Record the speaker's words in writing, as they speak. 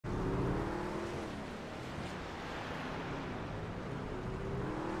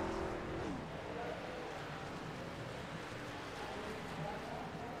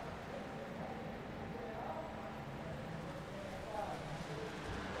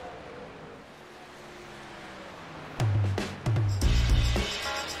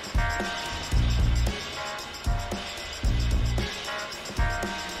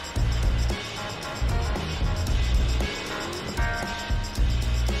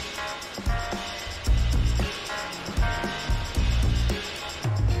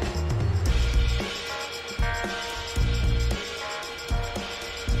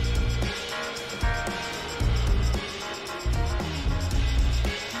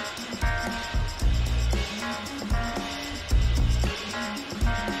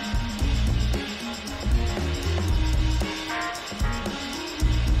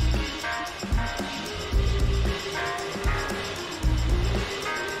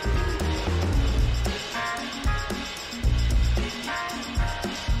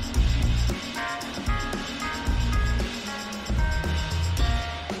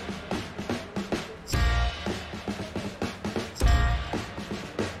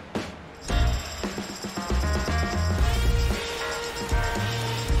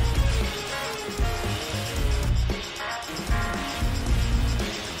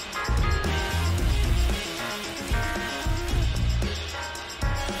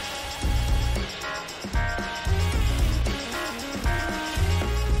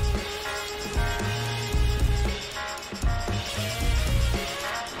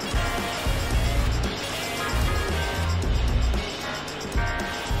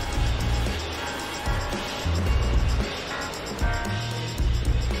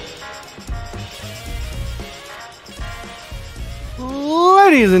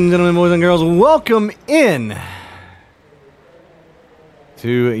Ladies and gentlemen, boys and girls, welcome in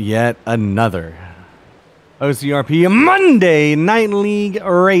to yet another OCRP Monday Night League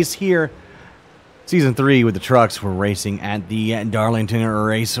race here. Season 3 with the trucks. We're racing at the Darlington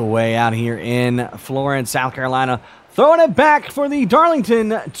Raceway out here in Florence, South Carolina. Throwing it back for the Darlington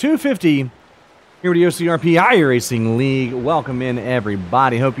 250 here with the OCRP iRacing League. Welcome in,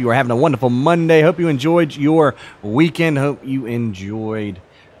 everybody. Hope you are having a wonderful Monday. Hope you enjoyed your weekend. Hope you enjoyed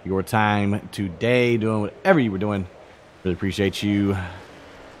your time today doing whatever you were doing. Really appreciate you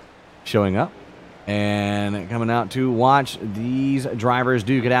showing up and coming out to watch these drivers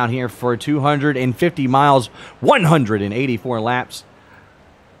duke it out here for 250 miles, 184 laps.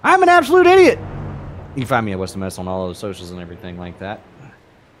 I'm an absolute idiot. You can find me at What's the Mess on all those socials and everything like that.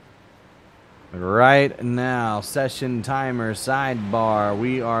 Right now, session timer, sidebar.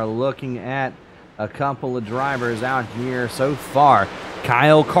 We are looking at a couple of drivers out here so far.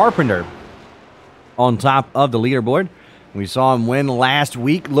 Kyle Carpenter on top of the leaderboard. We saw him win last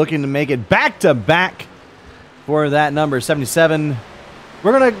week, looking to make it back-to-back for that number 77.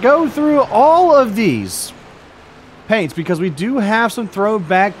 We're going to go through all of these paints because we do have some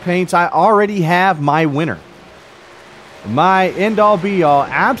throwback paints. I already have my winner. My end-all, be-all,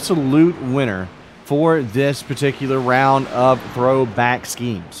 absolute winner for this particular round of throwback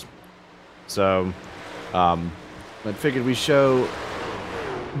schemes. So, I figured we show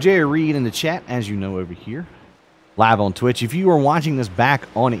Jerry Reed in the chat, as you know, over here, live on Twitch. If you are watching this back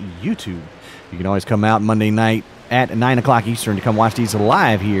on YouTube, you can always come out Monday night at 9 o'clock Eastern to come watch these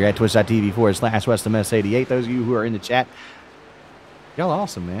live here at twitch.tv/WestMS88. Those of you who are in the chat, y'all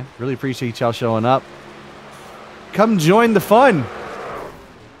awesome, man. Really appreciate y'all showing up. Come join the fun.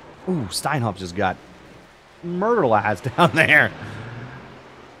 Ooh, Steinhoff just got murderized down there.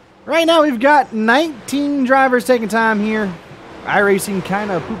 Right now, we've got 19 drivers taking time here. iRacing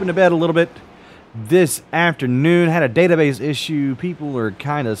kind of pooping the bed a little bit this afternoon. Had a database issue. People are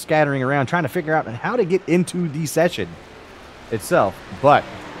kind of scattering around trying to figure out how to get into the session itself. But,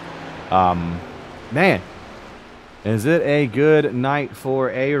 man, is it a good night for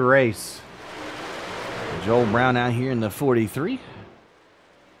a race? Joel Brown out here in the 43.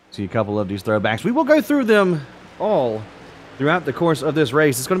 See a couple of these throwbacks. We will go through them all throughout the course of this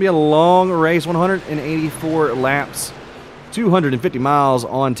race. It's going to be a long race, 184 laps, 250 miles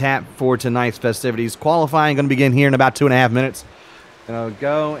on tap for tonight's festivities. Qualifying going to begin here in about 2.5 minutes. Gonna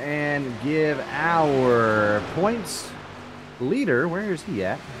go and give our points leader. Where is he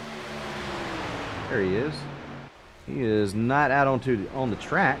at? There he is. He is not out on the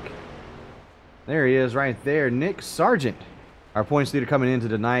track. There he is right there. Nick Sargent, our points leader, coming into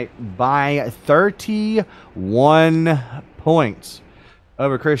tonight by 31 points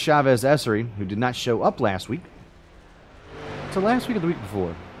over Chris Chavez Essery, who did not show up last week. So last week or the week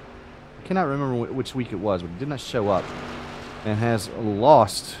before, I cannot remember which week it was, but he did not show up and has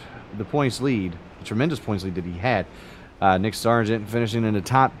lost the points lead, the tremendous points lead that he had. Nick Sargent finishing in the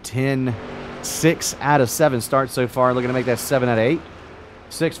top 10, 6 out of 7 starts so far, looking to make that 7 out of 8.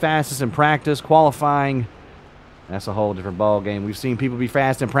 6 fastest in practice. Qualifying, that's a whole different ball game. We've seen people be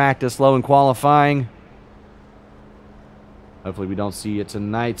fast in practice, slow in qualifying. Hopefully we don't see it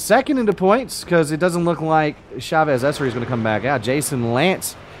tonight. Second into points, because it doesn't look like Chavez Essery is going to come back out. Jason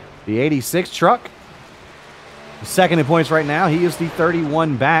Lance, the 86 truck. Second in points right now. He is the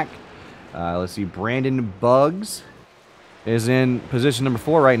 31 back. Let's see, Brandon Buggs is in position number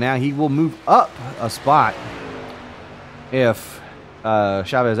 4 right now. He will move up a spot if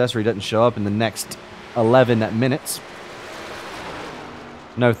Chavez Essery doesn't show up in the next 11 minutes.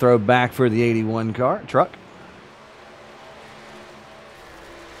 No throwback for the 81 truck.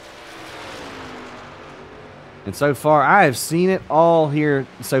 And so far, I have seen it all here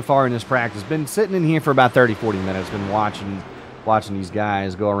so far in this practice. Been sitting in here for about 30-40 minutes. Been watching these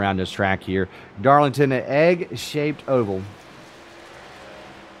guys go around this track here. Darlington, an egg-shaped oval.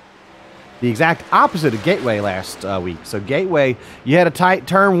 The exact opposite of Gateway last week. So Gateway, you had a tight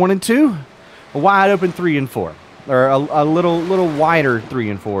turn 1 and 2, a wide open 3 and 4, or a little wider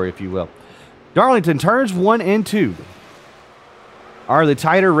 3 and 4, if you will. Darlington, turns 1 and 2 are the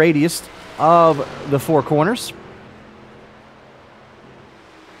tighter radius of the 4 corners.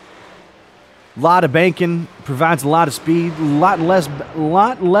 A lot of banking, provides a lot of speed, a lot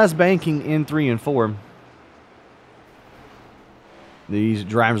less banking in 3 and 4. These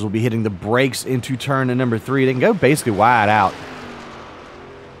drivers will be hitting the brakes into turn number 3. They can go basically wide out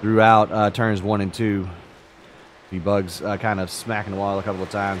throughout turns 1 and 2. The Bugs kind of smacking the wall a couple of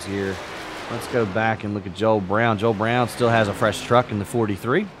times here. Let's go back and look at Joel Brown. Joel Brown still has a fresh truck in the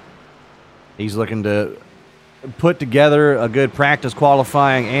 43. He's looking to put together a good practice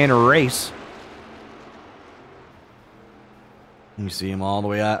qualifying and a race. You see him all the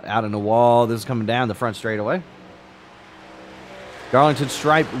way out in the wall. This is coming down the front straightaway. Darlington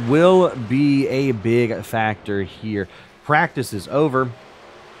stripe will be a big factor here. Practice is over.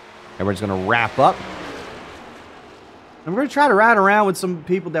 Everyone's going to wrap up. And we're going to try to ride around with some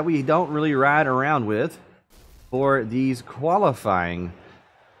people that we don't really ride around with for these qualifying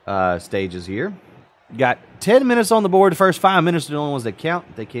stages here. Got 10 minutes on the board. The first 5 minutes are the only ones that count.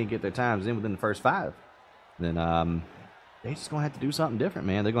 If they can't get their times in within the first 5, then they're just going to have to do something different,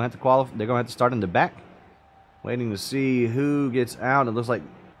 man. They're going to have to qualify. They're going to have to start in the back. Waiting to see who gets out. It looks like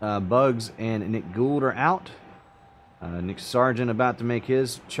Bugs and Nick Gould are out. Nick Sargent about to make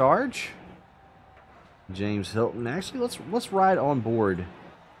his charge. James Hilton. Actually, let's ride on board,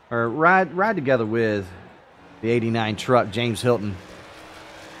 or ride together with the 89 truck, James Hilton.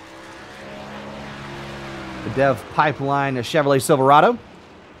 The Dev Pipeline, a Chevrolet Silverado,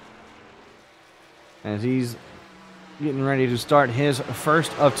 as he's getting ready to start his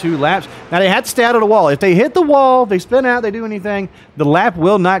first of 2 laps. Now, they had to stay out of the wall. If they hit the wall, they spin out, they do anything, the lap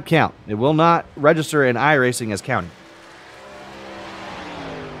will not count. It will not register in iRacing as counting.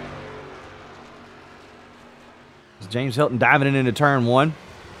 James Hilton diving into turn 1.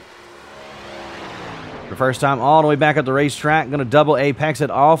 For the first time all the way back at the racetrack. Going to double apex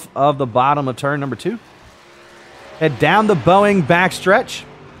it off of the bottom of turn number 2. Head down the Boeing backstretch.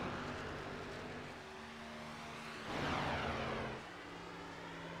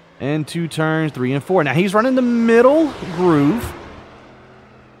 Into turns 3 and 4. Now he's running the middle groove.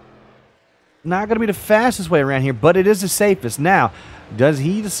 Not going to be the fastest way around here, but it is the safest. Now, does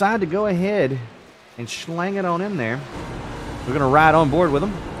he decide to go ahead and slang it on in there? We're going to ride on board with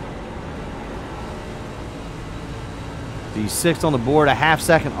him. The 6th on the board, a half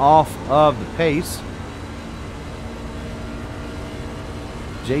second off of the pace.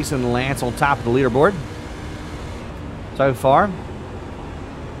 Jason Lance on top of the leaderboard so far.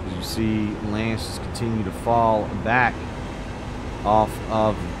 As you see, Lance just continue to fall back off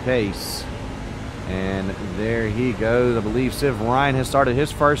of the pace. And there he goes. I believe Civ Ryan has started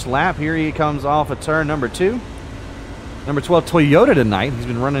his first lap. Here he comes off of turn number 2. Number 12, Toyota tonight. He's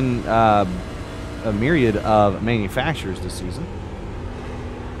been running a myriad of manufacturers this season.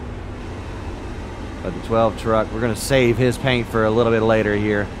 But the 12 truck, we're going to save his paint for a little bit later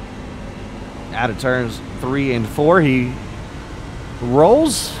here. Out of turns 3 and 4, he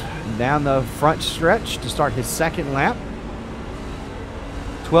rolls down the front stretch to start his second lap.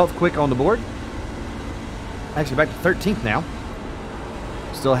 12th quick on the board. Actually back to 13th now.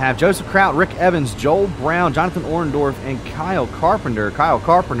 Still have Joseph Kraut, Rick Evans, Joel Brown, Jonathan Orendorf, and Kyle Carpenter. Kyle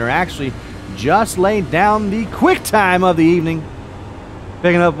Carpenter actually just laid down the quick time of the evening,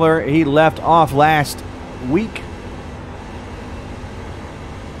 picking up where he left off last week.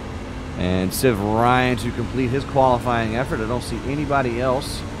 And Civ Ryan to complete his qualifying effort. I don't see anybody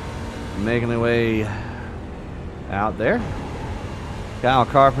else making their way out there. Kyle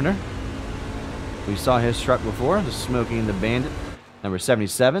Carpenter. We saw his truck before, the Smokey and the Bandit, number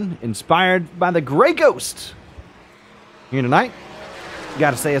 77, inspired by the Gray Ghost. Here tonight,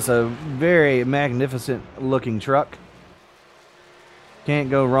 got to say it's a very magnificent looking truck. Can't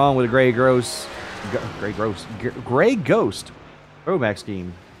go wrong with a Gray Ghost throwback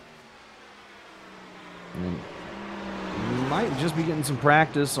scheme. And might just be getting some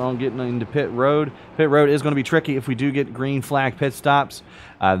practice on getting into pit road. Pit road is going to be tricky if we do get green flag pit stops.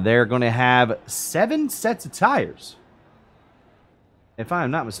 They're going to have 7 sets of tires, if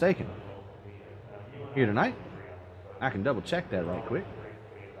I'm not mistaken, here tonight. I can double check that right quick.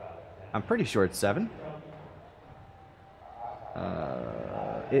 I'm pretty sure it's 7.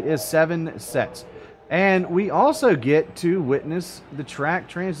 It is 7 sets. And we also get to witness the track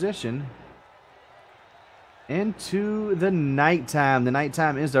transition into the nighttime. The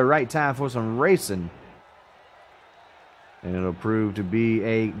nighttime is the right time for some racing. And it'll prove to be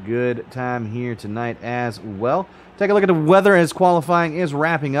a good time here tonight as well. Take a look at the weather as qualifying is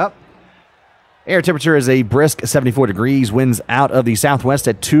wrapping up. Air temperature is a brisk 74 degrees. Winds out of the southwest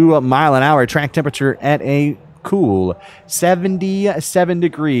at 2 miles an hour. Track temperature at a cool 77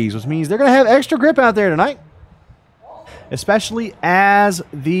 degrees, which means they're going to have extra grip out there tonight, especially as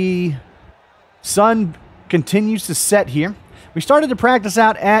the sun continues to set here. We started to practice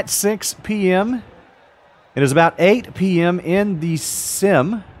out at 6 p.m. It is about 8 p.m. in the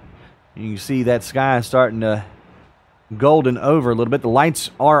sim. You can see that sky is starting to golden over a little bit. The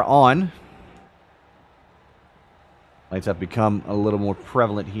lights are on. Lights have become a little more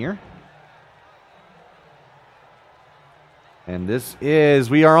prevalent here. And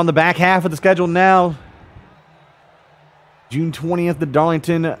we are on the back half of the schedule now. June 20th, the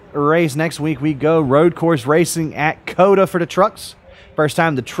Darlington race. Next week, we go road course racing at COTA for the trucks. First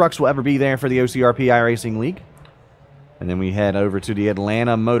time the trucks will ever be there for the OCRP iRacing League. And then we head over to the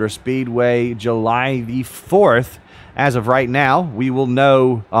Atlanta Motor Speedway July the 4th. As of right now, we will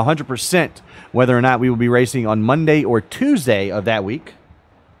know 100% whether or not we will be racing on Monday or Tuesday of that week.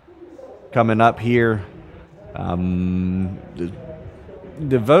 Coming up here, the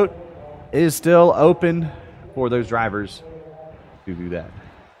vote is still open for those drivers to do that.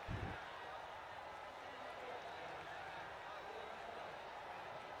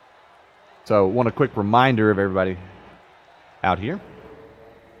 So, want a quick reminder of everybody out here.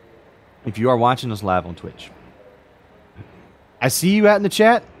 If you are watching us live on Twitch, I see you out in the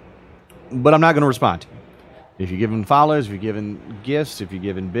chat, but I'm not going to respond to you. If you're giving follows, if you're giving gifts, if you're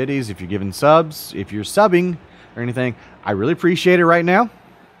giving biddies, if you're giving subs, if you're subbing or anything, I really appreciate it right now.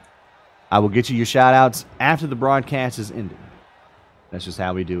 I will get you your shout outs after the broadcast is ended. That's just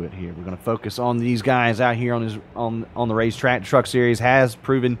how we do it here. We're going to focus on these guys out here on the racetrack. Truck Series has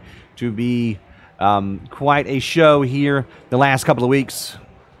proven to be quite a show here the last couple of weeks.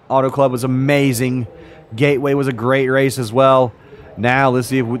 Auto Club was amazing. Gateway was a great race as well. Now let's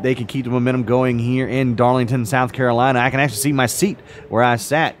see if they can keep the momentum going here in Darlington, South Carolina. I can actually see my seat where I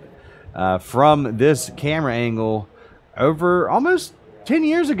sat from this camera angle over almost 10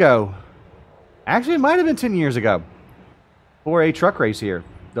 years ago. Actually, it might have been 10 years ago for a truck race here.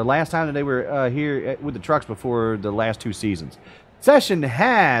 The last time that they were here with the trucks before the last 2 seasons. Session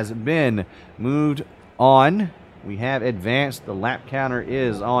has been moved on. We have advanced. The lap counter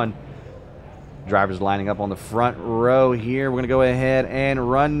is on. Drivers lining up on the front row here. We're going to go ahead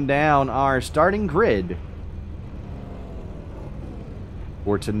and run down our starting grid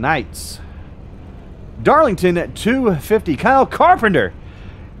for tonight's Darlington 250. Kyle Carpenter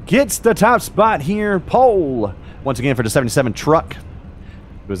gets the top spot here. Pole once again for the 77 truck.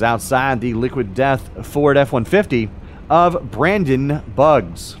 It was outside the Liquid Death Ford F-150 of Brandon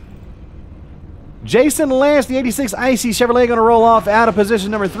Buggs. Jason Lance, the 86 Icy Chevrolet, going to roll off out of position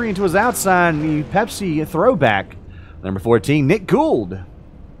number 3 into his outside. The Pepsi throwback. Number 14, Nick Gould.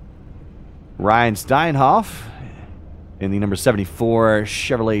 Ryan Steinhoff in the number 74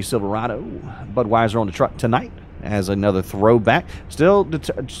 Chevrolet Silverado. Budweiser on the truck tonight as another throwback. Still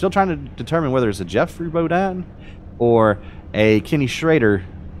trying to determine whether it's a Jeffrey Bodine or a Kenny Schrader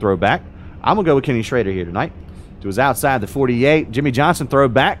throwback. I'm going to go with Kenny Schrader here tonight. To his outside, the 48 Jimmy Johnson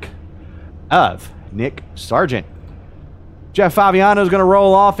throwback of Nick Sargent. Jeff Fabiano is going to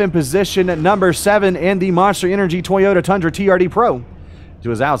roll off in position at number 7 in the Monster Energy Toyota Tundra TRD Pro. To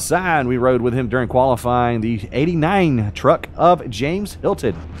his outside, we rode with him during qualifying, the 89 truck of James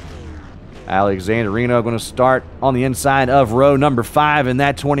Hilton. Alexander Reno going to start on the inside of row number 5 in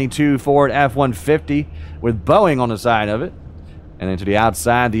that 22 Ford F-150 with Boeing on the side of it. And then to the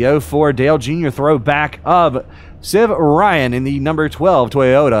outside, the 04 Dale Jr. throwback of Siv Ryan in the number 12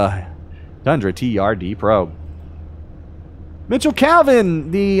 Toyota Tundra TRD Pro. Mitchell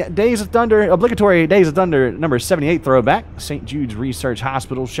Calvin, the Days of Thunder, obligatory Days of Thunder number 78 throwback. St. Jude's Research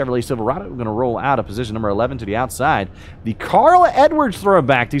Hospital Chevrolet Silverado. We're going to roll out of position number 11 to the outside. The Carl Edwards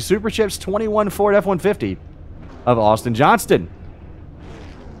throwback, the Super Chips 21 Ford F-150 of Austin Johnston.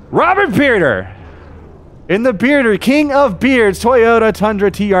 Robert Bearder in the Bearder, King of Beards, Toyota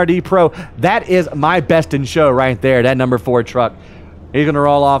Tundra TRD Pro. That is my best in show right there, that number 4 truck. He's going to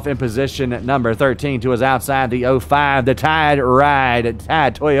roll off in position at number 13 to his outside, the 05, the Tide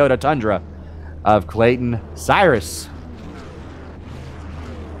Toyota Tundra of Clayton Cyrus.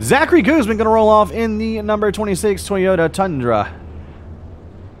 Zachary Guzman going to roll off in the number 26 Toyota Tundra,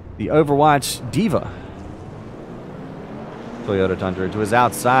 the Overwatch Diva Toyota Tundra. To his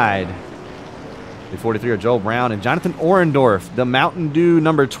outside, the 43 of Joel Brown and Jonathan Orendorf, the Mountain Dew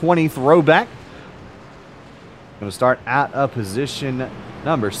number 20 throwback. Going to start out of position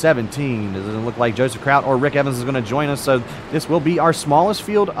number 17. Doesn't look like Joseph Kraut or Rick Evans is going to join us, so this will be our smallest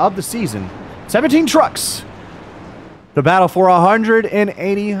field of the season. 17 trucks. The battle for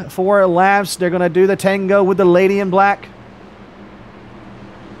 184 laps. They're going to do the tango with the lady in black.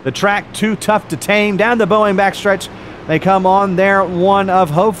 The track too tough to tame. Down the Boeing backstretch. They come on their one of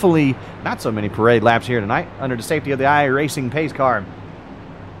hopefully not so many parade laps here tonight under the safety of the iRacing pace car.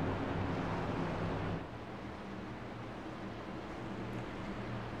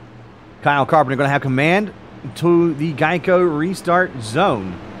 Kyle Carpenter going to have command to the Geico restart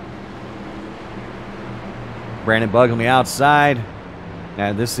zone. Brandon Buggs on the outside.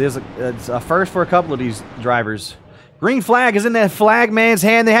 And this is it's a first for a couple of these drivers. Green flag is in that flag man's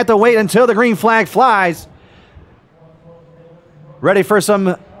hand. They have to wait until the green flag flies. Ready for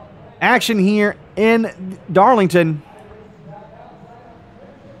some action here in Darlington.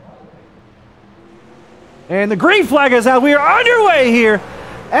 And the green flag is out. We are underway here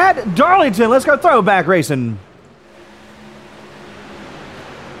at Darlington. Let's go throwback racing.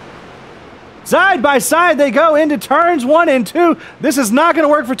 Side by side they go into turns 1 and 2. This is not going to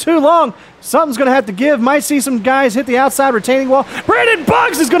work for too long. Something's going to have to give. Might see some guys hit the outside retaining wall. Brandon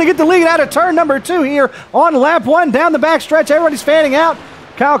Buggs is going to get the lead out of turn number 2 here on lap 1. Down the back stretch, everybody's fanning out.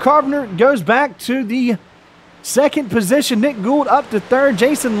 Kyle Carpenter goes back to the second position. Nick Gould up to third.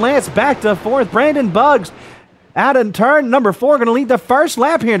 Jason Lance back to fourth. Brandon Buggs out of turn number 4. Going to lead the first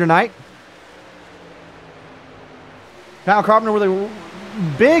lap here tonight. Kyle Carpenter with a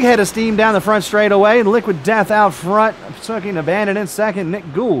big head of steam down the front straightaway. Liquid Death out front. Sucking Abandon in second.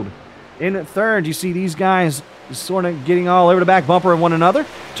 Nick Gould in third. You see these guys sort of getting all over the back bumper of one another.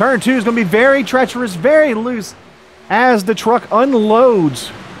 Turn 2 is going to be very treacherous, very loose as the truck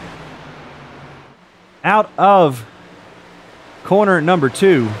unloads out of corner number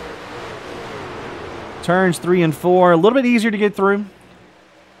 2. Turns 3 and 4, a little bit easier to get through.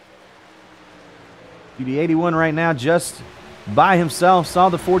 The 81 right now just by himself. Saw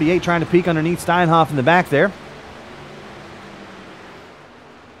the 48 trying to peek underneath Steinhoff in the back there.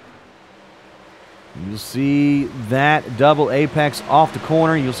 You'll see that double apex off the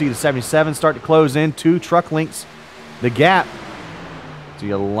corner. You'll see the 77 start to close in. 2 truck lengths the gap.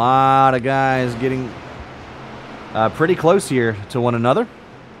 See a lot of guys getting pretty close here to one another.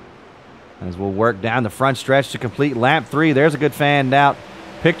 As we'll work down the front stretch to complete lap 3. There's a good fanned out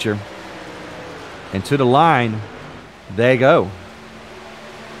picture. And to the line they go.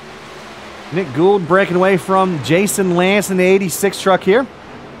 Nick Gould breaking away from Jason Lance in the 86 truck here.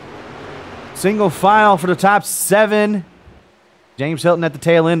 Single file for the top 7. James Hilton at the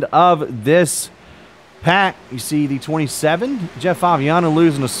tail end of this pack. You see the 27. Jeff Favignana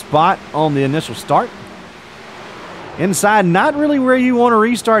losing a spot on the initial start. Inside, not really where you want to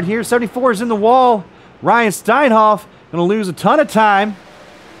restart here. 74 is in the wall. Ryan Steinhoff going to lose a ton of time.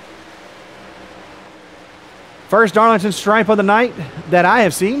 First Darlington stripe of the night that I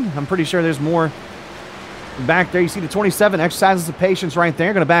have seen. I'm pretty sure there's more back there. You see the 27 exercises of patience right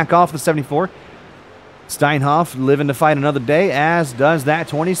there. Going to back off the 74. Steinhoff living to fight another day, as does that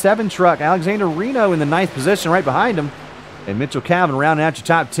 27 truck. Alexander Reno in the 9th position right behind him. And Mitchell Calvin rounding out your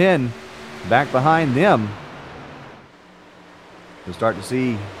top 10 back behind them. You'll start to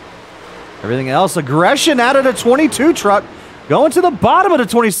see everything else. Aggression out of the 22 truck. Going to the bottom of the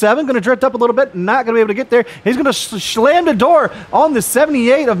 27. Going to drift up a little bit. Not going to be able to get there. He's going to slam the door on the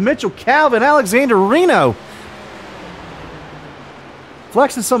 78 of Mitchell Calvin. Alexander Reno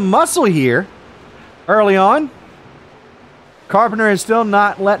flexing some muscle here early on. Carpenter has still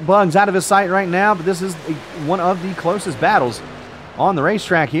not let Buggs out of his sight right now, but this is one of the closest battles on the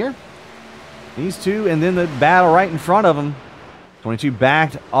racetrack here. These two, and then the battle right in front of them. 22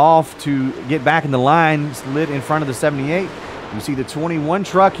 backed off to get back in the line, slid in front of the 78. You see the 21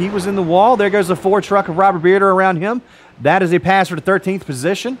 truck, he was in the wall. There goes the 4 truck of Robert Bearder around him. That is a pass for the 13th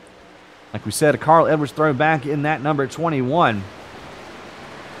position. Like we said, a Carl Edwards throw back in that number 21.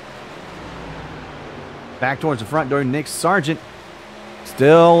 Back towards the front door, Nick Sargent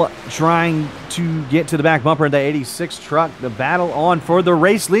still trying to get to the back bumper of the 86 truck. The battle on for the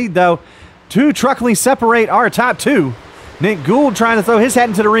race lead, though. 2 truck lengths separate our top 2. Nick Gould trying to throw his hat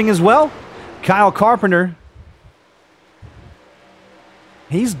into the ring as well. Kyle Carpenter.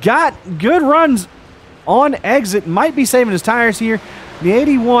 He's got good runs on exit. Might be saving his tires here. The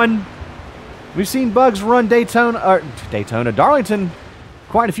 81. We've seen Buggs run Darlington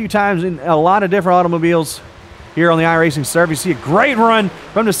quite a few times in a lot of different automobiles here on the iRacing service. You see a great run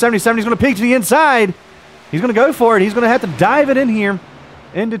from the 77. He's going to peek to the inside. He's going to go for it. He's going to have to dive it in here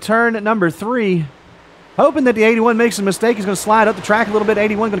into turn number 3. Hoping that the 81 makes a mistake. He's going to slide up the track a little bit.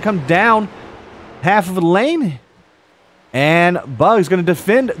 81 going to come down half of the lane. And Buggs going to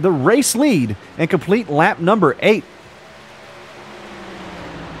defend the race lead and complete lap number 8.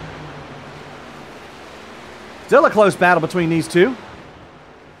 Still a close battle between these two.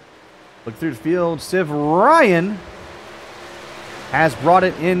 Look through the field. Siv Ryan has brought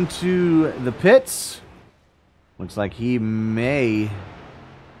it into the pits. Looks like he may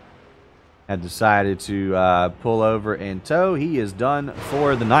have decided to pull over and tow. He is done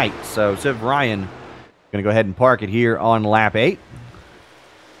for the night. So Siv Ryan going to go ahead and park it here on lap 8.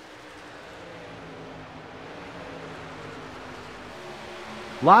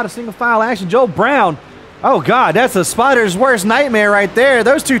 A lot of single file action. Joel Brown. Oh, God, that's a spotter's worst nightmare right there.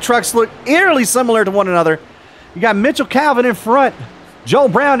 Those two trucks look eerily similar to one another. You got Mitchell Calvin in front. Joel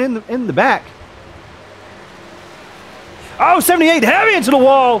Brown in the back. Oh, 78 heavy into the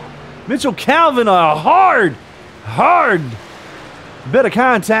wall. Mitchell Calvin, a hard Bit of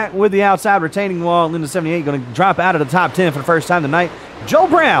contact with the outside retaining wall into 78. Going to drop out of the top 10 for the first time tonight. Joe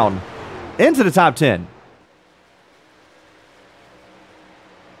Brown into the top 10.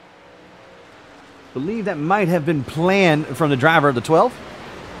 Believe that might have been planned from the driver of the 12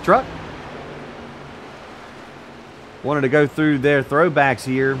 truck. Wanted to go through their throwbacks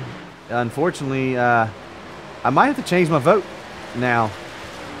here. Unfortunately, I might have to change my vote now.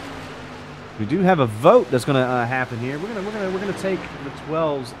 We do have a vote that's going to happen here. We're gonna take the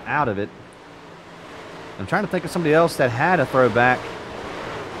 12s out of it. I'm trying to think of somebody else that had a throwback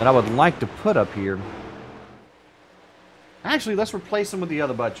that I would like to put up here. Actually, let's replace them with the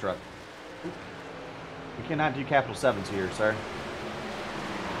other Bud truck. We cannot do capital 7s here, sir.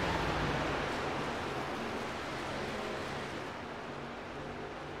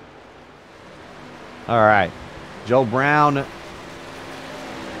 All right, Joe Brown.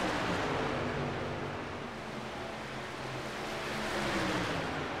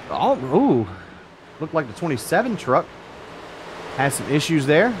 Oh, ooh, looked like the 27 truck has some issues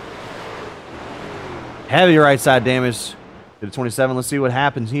there. Heavy right side damage to the 27. Let's see what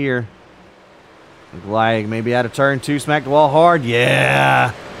happens here. Look like maybe out of turn 2, smack the wall hard.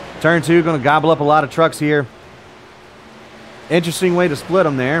 Yeah, turn 2 going to gobble up a lot of trucks here. Interesting way to split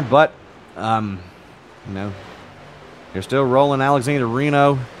them there, but you know, they're still rolling. Alexander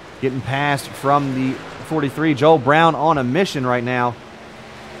Reno getting passed from the 43. Joel Brown on a mission right now.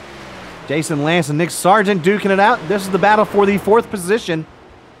 Jason Lance and Nick Sargent duking it out. This is the battle for the 4th position.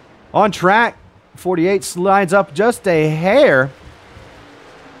 On track, 48 slides up just a hair.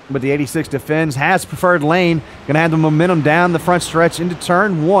 But the 86 defends, has preferred lane. Going to have the momentum down the front stretch into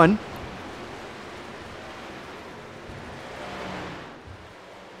turn 1.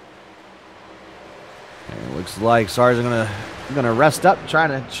 And it looks like Sargent gonna rest up, trying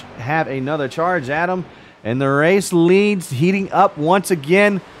to have another charge at him. And the race leads, heating up once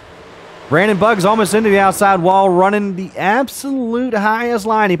again. Brandon Buggs almost into the outside wall, running the absolute highest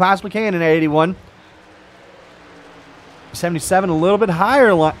line he possibly can in 81. 77, a little bit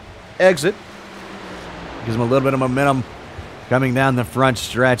higher exit. Gives him a little bit of momentum coming down the front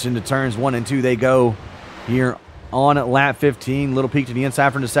stretch into turns 1 and 2. They go here on lap 15. Little peek to the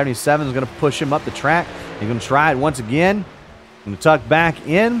inside from the 77 is going to push him up the track. He's going to try it once again. Going to tuck back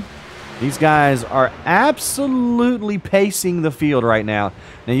in. These guys are absolutely pacing the field right now.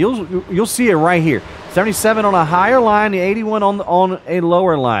 Now you'll see it right here. 77 on a higher line, the 81 on a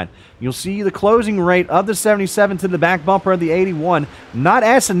lower line. You'll see the closing rate of the 77 to the back bumper of the 81, not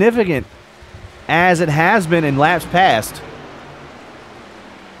as significant as it has been in laps past.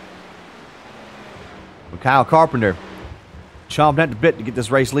 But Kyle Carpenter chomping at the bit to get this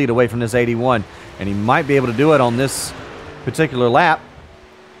race lead away from this 81, and he might be able to do it on this particular lap.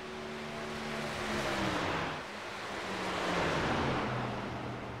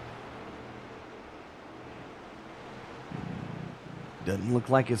 Doesn't look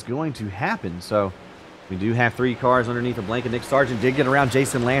like it's going to happen. So we do have 3 cars underneath the blanket. Nick Sargent did get around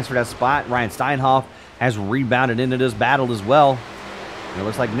Jason Lance for that spot. Ryan Steinhoff has rebounded into this battle as well. And it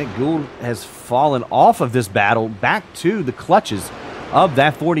looks like Nick Gould has fallen off of this battle back to the clutches of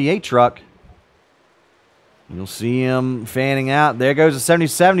that 48 truck. You'll see him fanning out. There goes the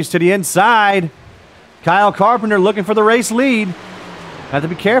 77. He's to the inside. Kyle Carpenter looking for the race lead. Have to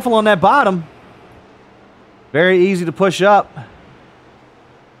be careful on that bottom. Very easy to push up.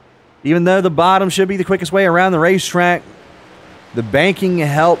 Even though the bottom should be the quickest way around the racetrack, the banking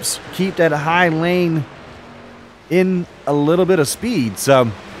helps keep that high lane in a little bit of speed. So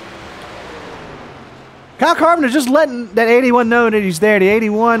Kyle Carpenter just letting that 81 know that he's there. The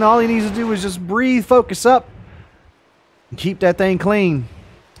 81, all he needs to do is just breathe, focus up, and keep that thing clean.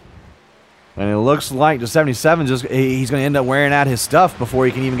 And it looks like the 77 he's going to end up wearing out his stuff before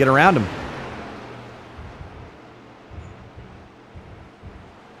he can even get around him.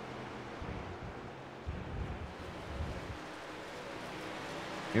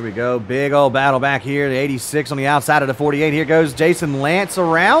 Here we go. Big old battle back here. The 86 on the outside of the 48. Here goes Jason Lance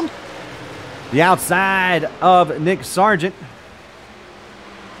around the outside of Nick Sargent.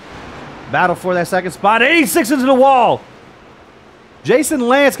 Battle for that second spot. 86 into the wall. Jason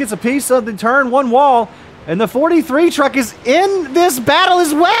Lance gets a piece of the turn 1 wall. And the 43 truck is in this battle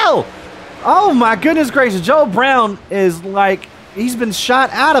as well. Oh my goodness gracious. Joe Brown is like, he's been shot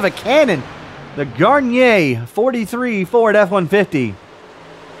out of a cannon. The Garnier 43 Ford F-150.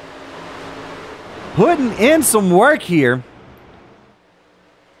 Putting in some work here.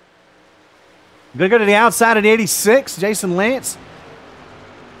 Gonna go to the outside of the 86. Jason Lance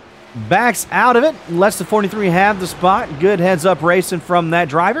backs out of it. Lets the 43 have the spot. Good heads up racing from that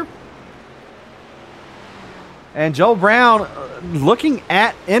driver. And Joel Brown looking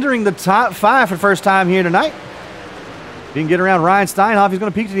at entering the top 5 for the first time here tonight. He can get around Ryan Steinhoff. He's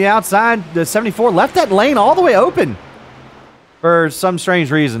going to peek to the outside. The 74 left that lane all the way open for some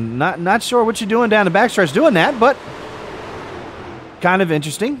strange reason. Not sure what you're doing down the backstretch doing that, but kind of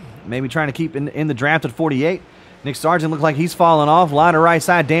interesting. Maybe trying to keep in the draft at 48. Nick Sargent looked like he's falling off. A lot of right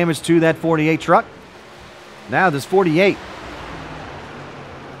side damage to that 48 truck. Now this 48.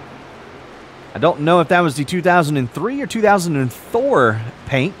 I don't know if that was the 2003 or 2004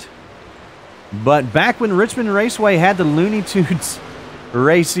 paint, but back when Richmond Raceway had the Looney Tunes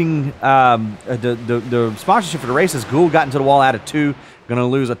Racing, the sponsorship for the races, Gould got into the wall out of 2. Going to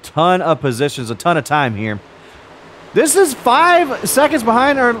lose a ton of positions, a ton of time here. This is 5 seconds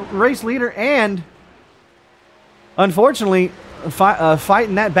behind our race leader, and unfortunately,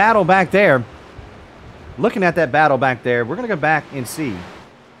 fighting that battle back there. Looking at that battle back there, we're going to go back and see.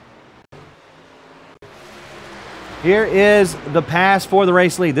 Here is the pass for the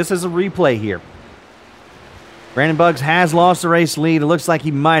race lead. This is a replay here. Brandon Buggs has lost the race lead. It looks like he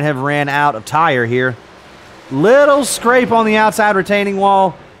might have ran out of tire here. Little scrape on the outside retaining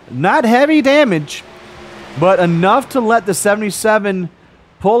wall. Not heavy damage, but enough to let the 77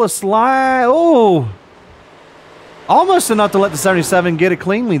 pull a slide. Oh, almost enough to let the 77 get it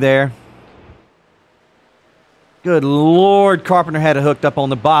cleanly there. Good Lord, Carpenter had it hooked up on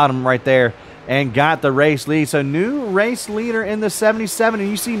the bottom right there and got the race lead. So new race leader in the 77, and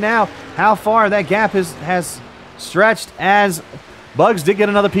you see now how far that gap has stretched as Buggs did get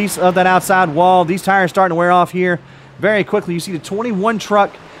another piece of that outside wall. These tires starting to wear off here very quickly. You see the 21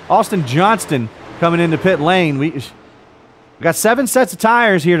 truck, Austin Johnston, coming into pit lane. We got 7 sets of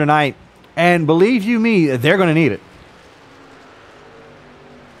tires here tonight, and believe you me, they're going to need it.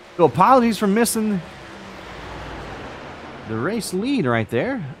 So apologies for missing the race lead right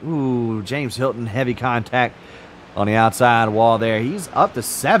there. Ooh, James Hilton, heavy contact on the outside wall there. He's up to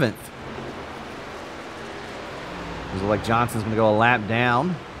 7th. Looks like Johnson's going to go a lap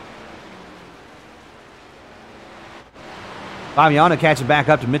down. Fabiano catching back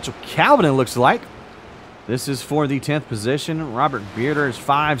up to Mitchell Calvin, it looks like. This is for the 10th position. Robert Bearder is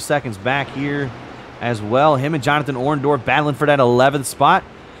 5 seconds back here as well. Him and Jonathan Orndorff battling for that 11th spot.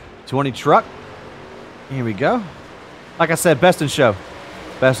 20 truck. Here we go. Like I said, best in show.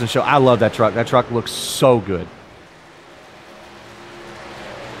 Best in show. I love that truck. That truck looks so good.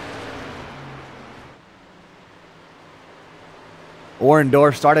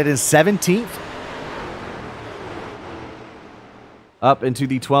 Orndorff started in 17th. Up into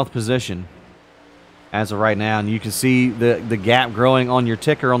the 12th position as of right now. And you can see the gap growing on your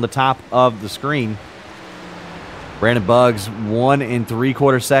ticker on the top of the screen. Brandon Buggs 1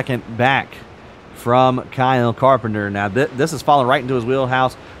 3/4 second back from Kyle Carpenter. Now this is falling right into his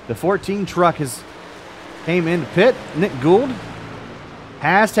wheelhouse. The 14 truck came into pit. Nick Gould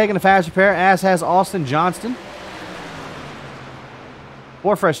has taken a fast repair, as has Austin Johnston.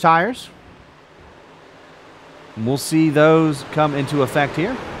 4 fresh tires. We'll see those come into effect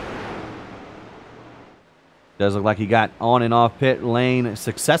here. Does look like he got on and off pit lane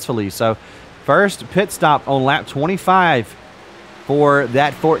successfully. So first pit stop on lap 25 for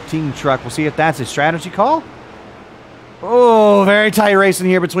that 14 truck. We'll see if that's a strategy call. Oh, very tight racing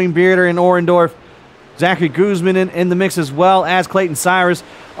here between Bearder and Orndorff. Zachary Guzman in the mix as well as Clayton Cyrus.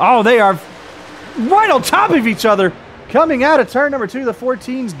 Oh, they are right on top of each other. Coming out of turn number 2, the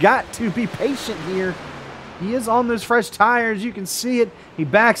 14's got to be patient here. He is on those fresh tires. You can see it. He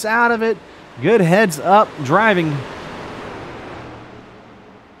backs out of it. Good heads up driving.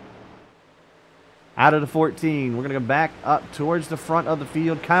 Out of the 14. We're going to go back up towards the front of the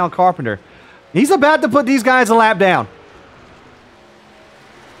field. Kyle Carpenter. He's about to put these guys a lap down.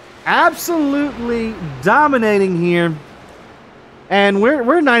 Absolutely dominating here. And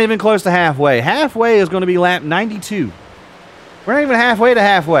we're not even close to halfway. Halfway is going to be lap 92. We're not even halfway to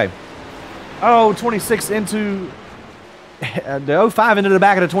halfway. Oh, 26 into the 05 into the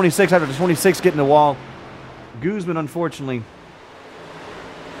back of the 26 after the 26 getting the wall. Guzman, unfortunately,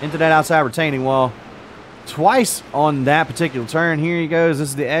 into that outside retaining wall. Twice on that particular turn. Here he goes. This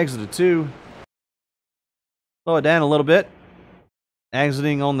is the exit of 2. Slow it down a little bit.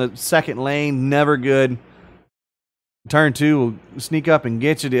 Exiting on the 2nd lane. Never good. Turn 2 will sneak up and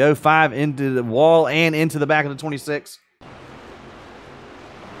get you the 05 into the wall and into the back of the 26.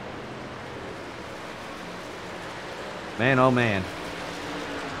 Man, oh man.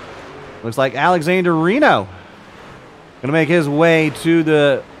 Looks like Alexander Reno going to make his way to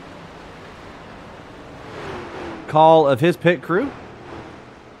the call of his pit crew.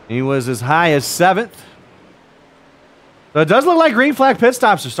 He was as high as 7th. So it does look like green flag pit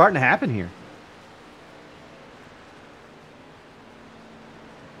stops are starting to happen here.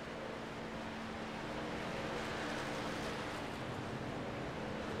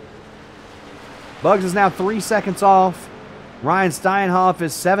 Bugs is now 3 seconds off. Ryan Steinhoff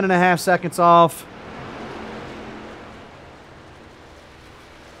is 7.5 seconds off.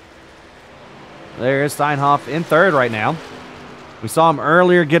 There is Steinhoff in third right now. We saw him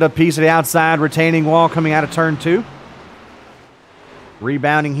earlier get a piece of the outside retaining wall coming out of turn 2.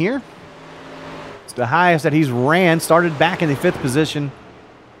 Rebounding here. It's the highest that he's ran. Started back in the 5th position.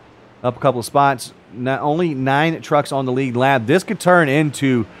 Up a couple of spots. Only 9 trucks on the lead lap. This could turn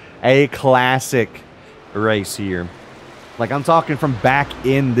into a classic race here. Like, I'm talking from back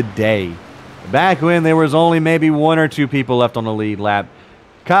in the day. Back when there was only maybe 1 or 2 people left on the lead lap.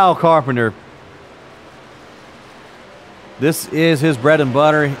 Kyle Carpenter. This is his bread and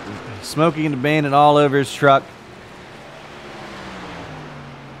butter. Smoking and banding all over his truck.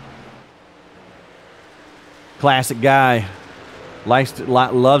 Classic guy.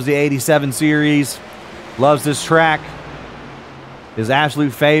 Loves the 87 series. Loves this track. His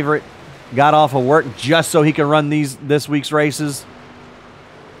absolute favorite. Got off of work just so he can run this week's races.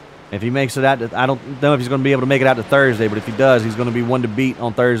 If he makes it out, I don't know if he's going to be able to make it out to Thursday, but if he does, he's going to be one to beat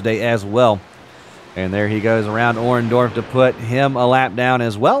on Thursday as well. And there he goes around Orendorf to put him a lap down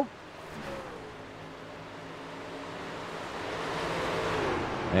as well.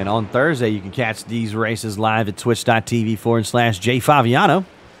 And on Thursday, you can catch these races live at twitch.tv/JFaviano.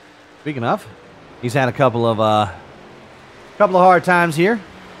 Speaking of, he's had a couple of hard times here.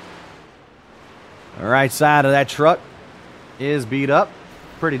 The right side of that truck is beat up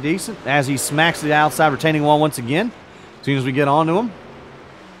pretty decent as he smacks the outside retaining wall once again. As soon as we get on to him.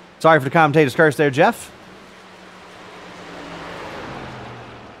 Sorry for the commentator's curse there, Jeff.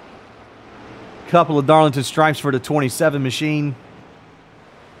 Couple of Darlington stripes for the 27 machine.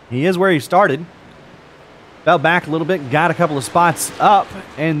 He is where he started. Fell back a little bit, got a couple of spots up,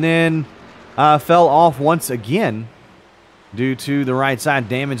 and then fell off once again due to the right side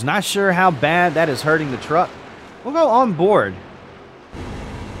damage. Not sure how bad that is hurting the truck. We'll go on board.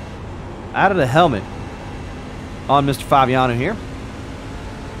 Out of the helmet on Mr. Fabiano here.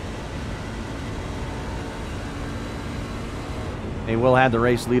 And we'll have the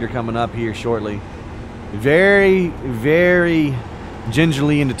race leader coming up here shortly. Very, very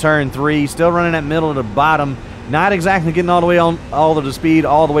gingerly into turn 3. Still running that middle to the bottom. Not exactly getting all the way on all of the speed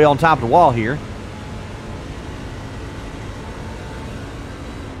all the way on top of the wall here.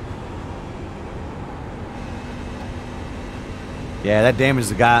 Yeah, that damage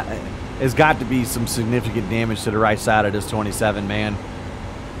has got to be some significant damage to the right side of this 27, man.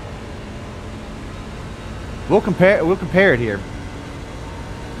 We'll compare it here.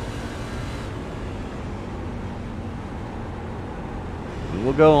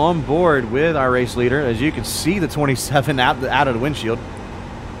 We'll go on board with our race leader. As you can see, the 27 out of the windshield.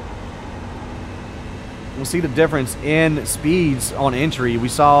 We'll see the difference in speeds on entry. We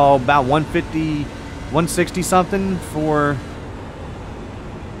saw about 150, 160 something for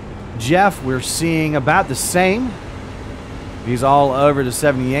Jeff. We're seeing about the same. He's all over the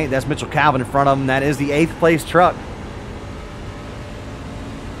 78. That's Mitchell Calvin in front of him. That is the 8th place truck.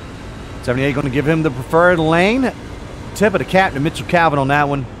 78 going to give him the preferred lane. Tip of the cap to Mitchell Calvin on that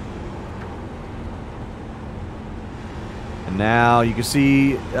one. And now you can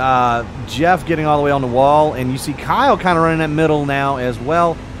see Jeff getting all the way on the wall, and you see Kyle kind of running that middle now as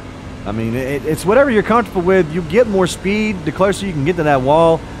well. I mean, it's whatever you're comfortable with. You get more speed the closer you can get to that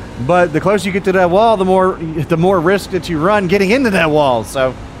wall, but the closer you get to that wall, the more risk that you run getting into that wall.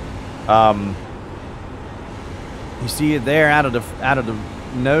 So, you see it there out of the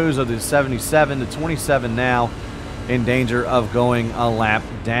nose of the 77. The 27 now in danger of going a lap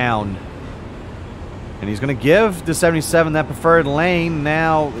down. And he's going to give the 77 that preferred lane.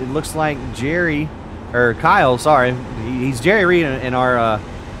 Now it looks like Kyle, sorry. He's Jerry Reed in our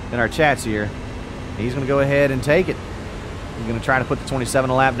chats here. He's going to go ahead and take it. He's going to try to put the 27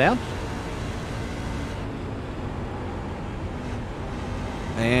 a lap down.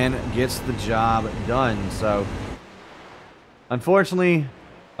 And gets the job done. So, unfortunately,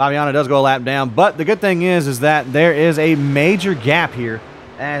 Fabiano does go a lap down, but the good thing is that there is a major gap here,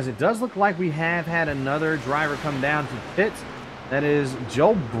 as it does look like we have had another driver come down to pits. That is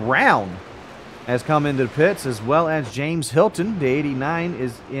Joe Brown has come into the pits, as well as James Hilton. The 89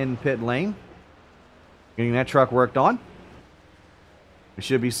 is in pit lane, getting that truck worked on. We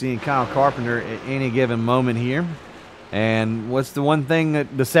should be seeing Kyle Carpenter at any given moment here. And what's the one thing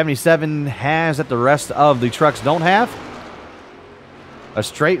that the 77 has that the rest of the trucks don't have? A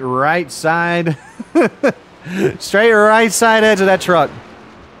straight right side, straight right side edge of that truck.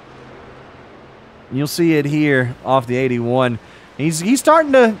 You'll see it here off the 81. He's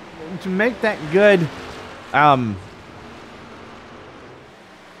starting to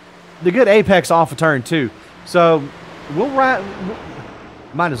the good apex off of turn 2. So we'll ride.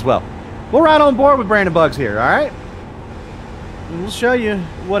 Might as well. We'll ride on board with Brandon Buggs here. All right. We'll show you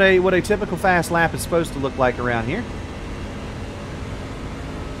what a typical fast lap is supposed to look like around here.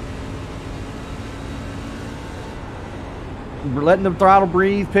 We're letting the throttle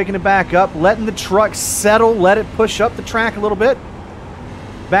breathe, picking it back up, letting the truck settle, let it push up the track a little bit.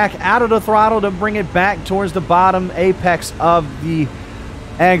 Back out of the throttle to bring it back towards the bottom apex of the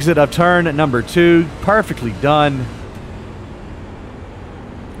exit of turn number 2. Perfectly done.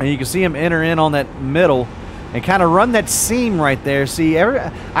 And you can see him enter in on that middle and kind of run that seam right there. See,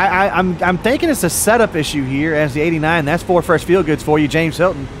 I'm thinking it's a setup issue here as the 89. That's 4 fresh field goods for you, James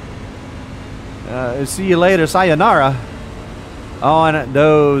Hilton. See you later, sayonara, on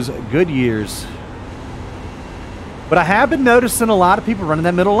those good years. But I have been noticing a lot of people running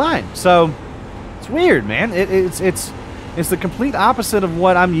that middle line. So it's weird, man. It's the complete opposite of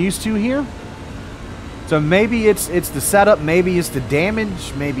what I'm used to here. So maybe it's the setup, maybe it's the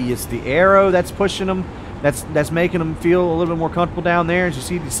damage, maybe it's the aero that's pushing them, that's making them feel a little bit more comfortable down there. As you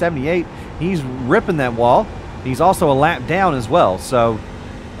see, the 78, he's ripping that wall. He's also a lap down as well. So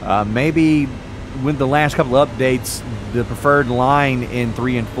maybe with the last couple of updates, the preferred line in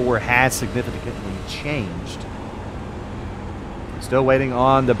 3 and 4 has significantly changed. Still waiting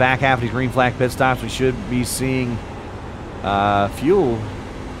on the back half of these green flag pit stops. We should be seeing fuel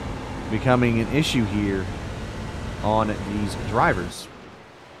becoming an issue here on these drivers.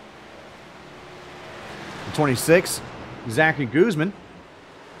 26, Zachary Guzman.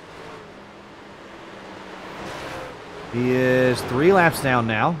 He is 3 laps down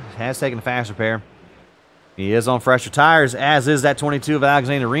now. Has taken a fast repair. He is on fresher tires, as is that 22 of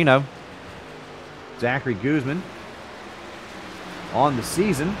Alexander Reno. Zachary Guzman on the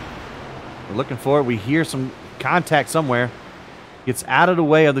season. We're looking for it. We hear some contact somewhere. Gets out of the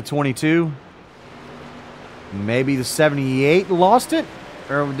way of the 22. Maybe the 78 lost it?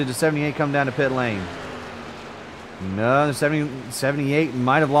 Or did the 78 come down to pit lane? No, the 78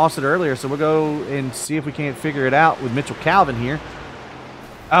 might have lost it earlier, so we'll go and see if we can't figure it out with Mitchell Calvin here.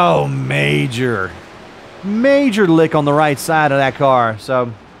 Oh, major lick on the right side of that car.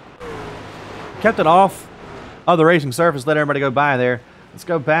 So kept it off of the racing surface, let everybody go by there. Let's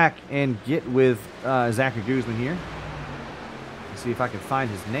go back and get with Zachary Guzman here. Let's see if I can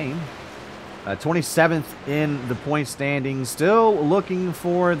find his name. 27th in the point standings. Still looking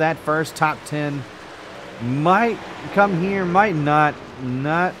for that first top 10. Might come here, might not.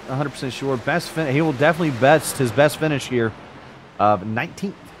 Not 100% sure. He will definitely best his best finish here of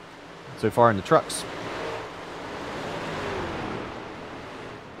 19th so far in the trucks.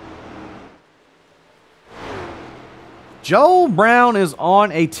 Joel Brown is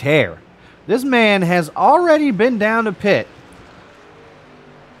on a tear. This man has already been down to pit.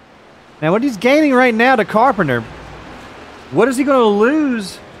 Now, what he's gaining right now to Carpenter, what is he going to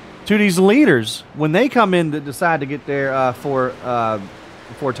lose to these leaders when they come in to decide to get their four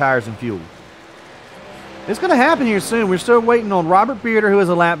tires and fuel? It's going to happen here soon. We're still waiting on Robert Bearder, who is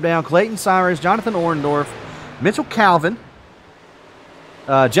a lap down, Clayton Cyrus, Jonathan Orndorff, Mitchell Calvin,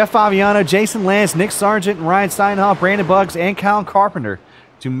 Jeff Faviano, Jason Lance, Nick Sargent, Ryan Steinhoff, Brandon Buggs, and Kyle Carpenter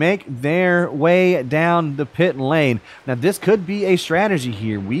to make their way down the pit lane. Now, this could be a strategy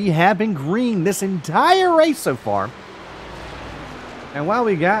here. We have been green this entire race so far. And while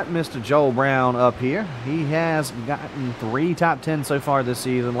we got Mr. Joel Brown up here, he has gotten 3 top 10 so far this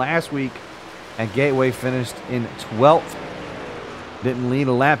season. Last week at Gateway finished in 12th. Didn't lead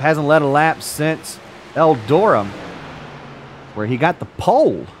a lap. Hasn't led a lap since Eldora, where he got the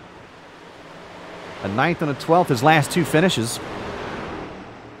pole. A 9th and a 12th, his last 2 finishes.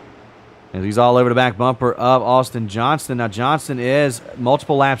 And he's all over the back bumper of Austin Johnston. Now, Johnston is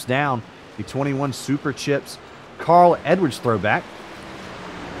multiple laps down. The 21 Super Chips Carl Edwards throwback.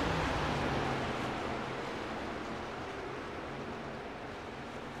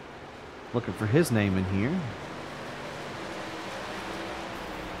 Looking for his name in here.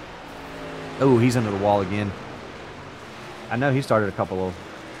 Oh, he's under the wall again. I know he started a couple of...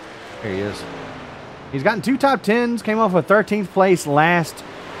 There he is. He's gotten 2 top 10s. Came off a 13th place last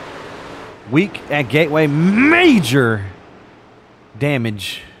week at Gateway. Major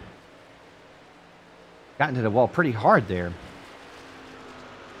damage. Got into the wall pretty hard there.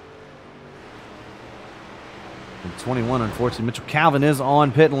 And 21, unfortunately. Mitchell Calvin is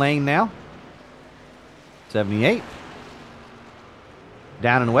on pit lane now. 78.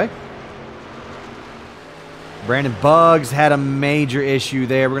 Down and away. Brandon Buggs had a major issue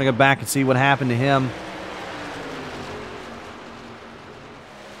there. We're going to go back and see what happened to him.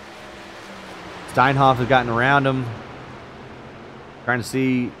 Steinhoff has gotten around him. Trying to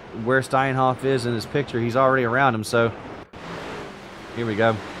see where Steinhoff is in his picture. He's already around him, so here we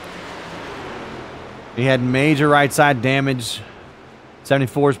go. He had major right side damage.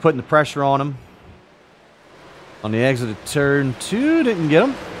 74 is putting the pressure on him. On the exit of turn 2, didn't get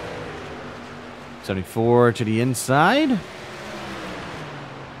him. 74 to the inside.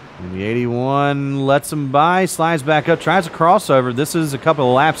 And the 81 lets him by, slides back up, tries a crossover. This is a couple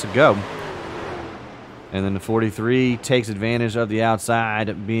of laps ago. And then the 43 takes advantage of the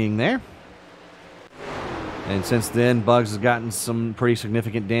outside being there. And since then, Bugs has gotten some pretty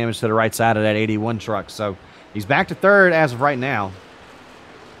significant damage to the right side of that 81 truck. So he's back to third as of right now.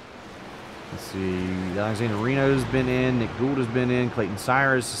 Let's see. Alexander Reno's been in. Nick Gould has been in. Clayton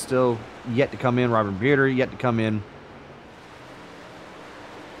Cyrus is still yet to come in. Robert Bearder yet to come in.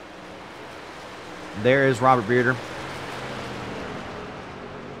 There is Robert Bearder.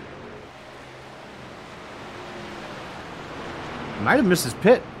 Might have missed his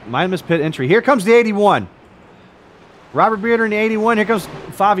pit. Might have missed pit entry. Here comes the 81. Robert Bearder in the 81. Here comes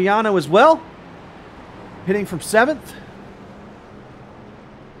Faviano as well. Hitting from 7th.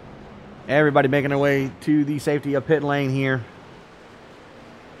 Everybody making their way to the safety of pit lane here.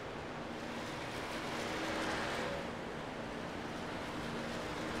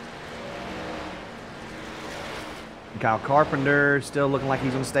 Kyle Carpenter still looking like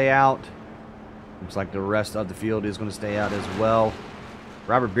he's going to stay out. Looks like the rest of the field is going to stay out as well.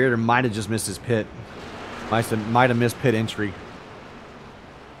 Robert Bearder might have just missed his pit. Might have missed pit entry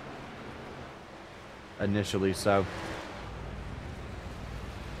initially, so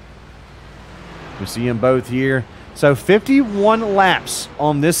we see them both here. So 51 laps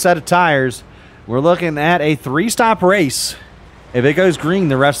on this set of tires. We're looking at a 3-stop race if it goes green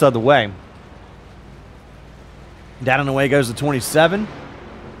the rest of the way. Down and away goes the 27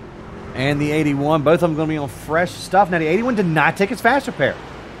 and the 81. Both of them going to be on fresh stuff. Now, the 81 did not take its fast repair.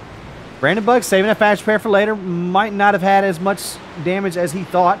 Brandon Buggs saving that fast repair for later. Might not have had as much damage as he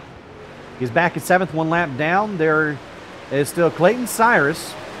thought. He's back at 7th, 1 lap down. There is still Clayton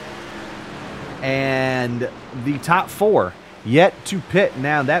Cyrus and the top 4 yet to pit.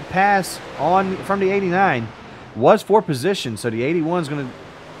 Now, that pass on from the 89 was for position, so the 81 is going to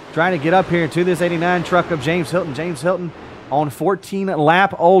trying to get up here to this 89 truck of James Hilton. James Hilton on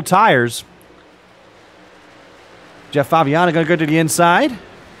 14-lap old tires. Jeff Fabiano going to go to the inside.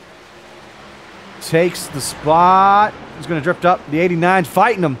 Takes the spot. He's going to drift up. The 89's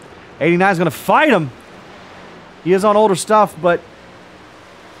fighting him. 89's going to fight him. He is on older stuff, but...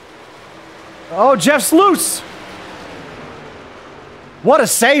 Oh, Jeff's loose. What a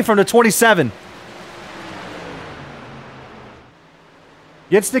save from the 27.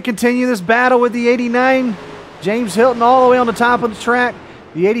 Gets to continue this battle with the 89. James Hilton all the way on the top of the track.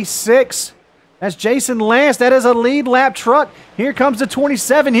 The 86. That's Jason Lance. That is a lead lap truck. Here comes the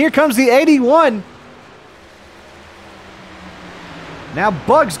 27. Here comes the 81. Now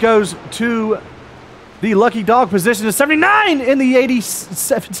Bugs goes to the lucky dog position of 79 in the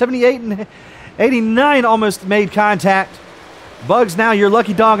 78 and 89 almost made contact. Bugs now your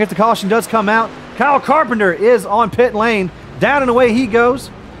lucky dog if the caution does come out. Kyle Carpenter is on pit lane. Down and away he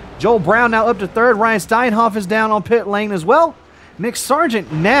goes. Joel Brown now up to 3rd. Ryan Steinhoff is down on pit lane as well. Nick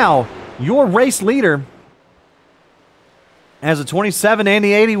Sargent now your race leader as the 27 and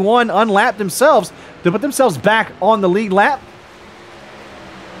the 81 unlapped themselves to put themselves back on the lead lap.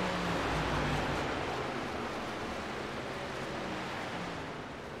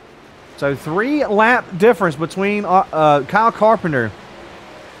 So 3-lap difference between Kyle Carpenter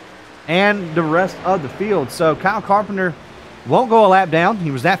and the rest of the field. So Kyle Carpenter won't go a lap down.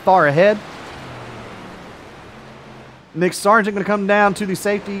 He was that far ahead. Nick Sargent going to come down to the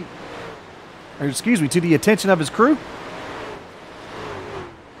safety, or excuse me, to the attention of his crew.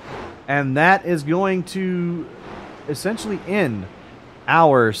 And that is going to essentially end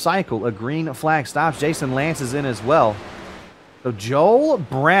our cycle of green flag stops. Jason Lance is in as well. So Joel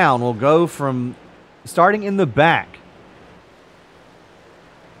Brown will go from starting in the back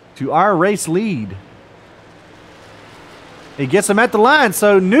to our race lead. He gets him at the line.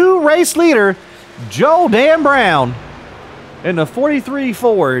 So new race leader, Joel Dan Brown in the 43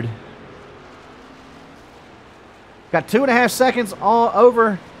 Ford. Got 2.5 seconds all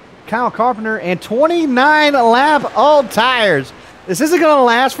over Kyle Carpenter and 29 lap old tires. This isn't going to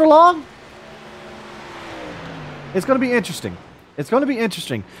last for long. It's going to be interesting. It's going to be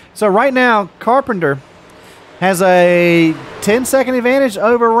interesting. So right now, Carpenter has a 10-second advantage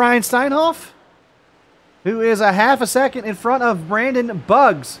over Ryan Steinhoff, who is a half a second in front of Brandon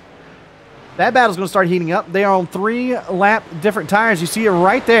Buggs. That battle's going to start heating up. They are on 3-lap different tires. You see it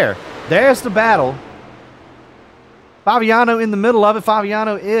right there. There's the battle. Fabiano in the middle of it.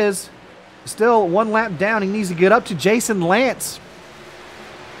 Fabiano is still 1 lap down. He needs to get up to Jason Lance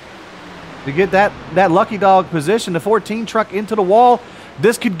to get that lucky dog position. The 14 truck into the wall.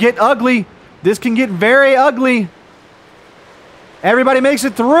 This could get ugly. This can get very ugly. Everybody makes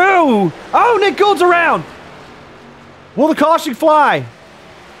it through. Oh, Nick Gould's around. Will the caution fly?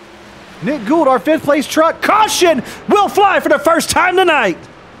 Nick Gould, our 5th place truck. Caution will fly for the first time tonight.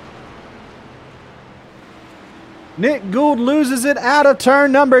 Nick Gould loses it out of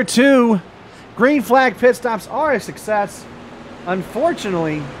turn number 2. Green flag pit stops are a success.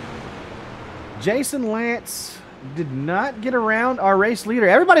 Unfortunately, Jason Lance did not get around our race leader.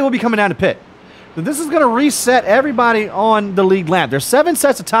 Everybody will be coming down to pit. So this is going to reset everybody on the lead lap. There's 7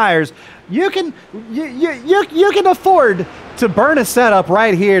 sets of tires. You can afford to burn a setup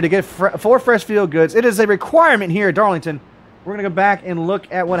right here to get 4 fresh field goods. It is a requirement here at Darlington. We're going to go back and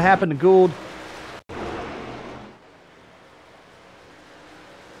look at what happened to Gould.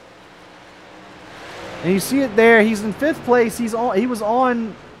 And you see it there. He's in 5th place. He was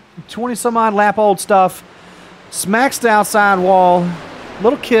on 20 some odd lap old stuff. Smacks the outside wall.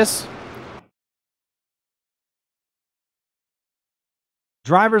 Little kiss.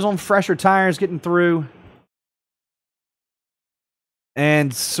 Drivers on fresher tires getting through.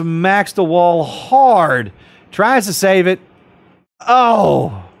 And smacks the wall hard. Tries to save it.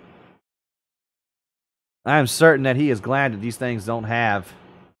 Oh! I am certain that he is glad that these things don't have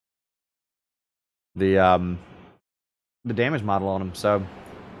the damage model on them. So,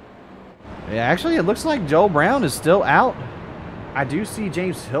 yeah, actually, it looks like Joel Brown is still out. I do see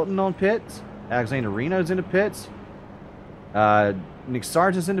James Hilton on pits. Alexander Reno's in the pits. Nick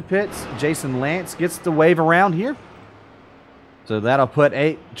Sargent's in the pits. Jason Lance gets the wave around here. So that'll put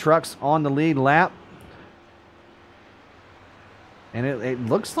 8 trucks on the lead lap. And it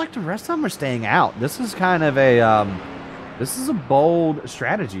looks like the rest of them are staying out. This is kind of a bold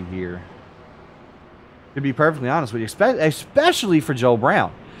strategy here, to be perfectly honest with you, especially for Joel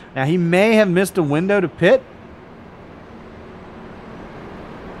Brown. Now, he may have missed a window to pit,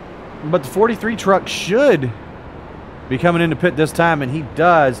 but the 43 truck should be coming into pit this time, and he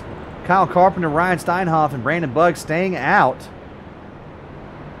does. Kyle Carpenter, Ryan Steinhoff, and Brandon Bugg staying out.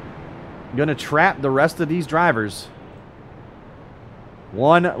 Going to trap the rest of these drivers.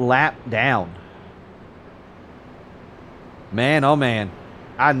 1 lap down. Man, oh man.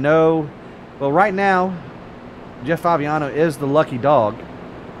 I know. Well, right now, Jeff Fabiano is the lucky dog.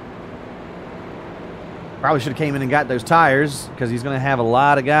 Probably should have came in and got those tires, because he's going to have a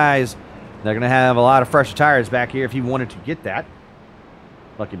lot of guys. They're going to have a lot of fresh tires back here if he wanted to get that.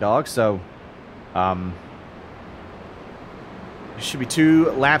 Lucky dog. So, should be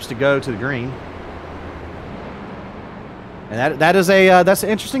 2 laps to go to the green. And that's an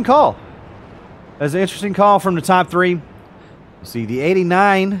interesting call. That's an interesting call from the top 3. You see the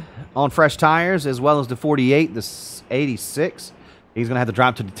 89 on fresh tires, as well as the 48, the 86. He's going to have to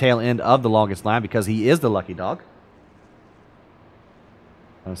drop to the tail end of the longest line because he is the lucky dog.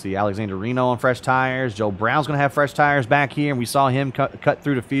 Let's see, Alexander Reno on fresh tires. Joe Brown's going to have fresh tires back here, and we saw him cut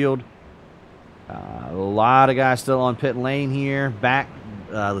through the field. A lot of guys still on pit lane here. Back,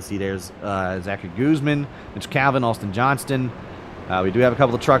 let's see, there's Zachary Guzman, Mitch Calvin, Austin Johnston. We do have a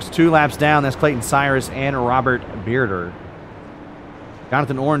couple of trucks 2 laps down. That's Clayton Cyrus and Robert Bearder.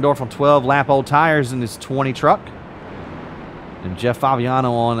 Jonathan Orendorf on 12 lap old tires in his 20 truck. And Jeff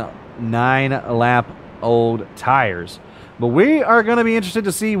Fabiano on 9 lap old tires. But we are going to be interested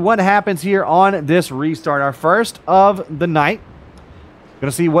to see what happens here on this restart. Our first of the night. Going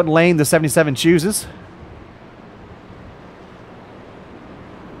to see what lane the 77 chooses.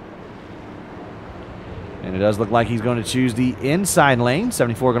 And it does look like he's going to choose the inside lane.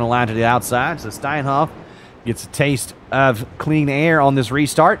 74 going to line to the outside. So Steinhoff gets a taste of clean air on this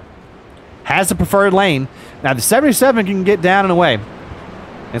restart. Has the preferred lane. Now the 77 can get down and away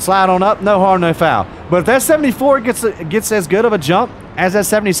and slide on up, no harm, no foul. But if that 74 gets as good of a jump as that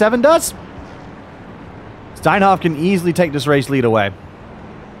 77 does, Steinhoff can easily take this race lead away.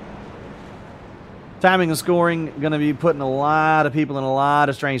 Timing and scoring going to be putting a lot of people in a lot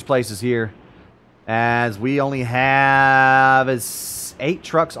of strange places here, as we only have 8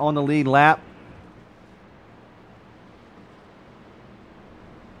 trucks on the lead lap.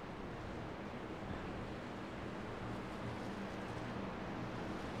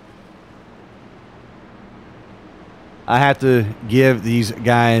 I have to give these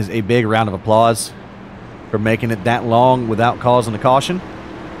guys a big round of applause for making it that long without causing a caution.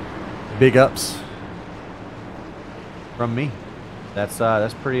 Big ups from me. That's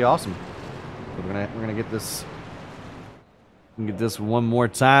pretty awesome. We're gonna get this. Get this one more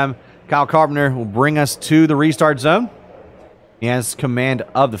time. Kyle Carpenter will bring us to the restart zone. He has command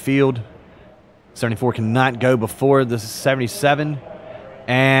of the field. 74 cannot go before the 77.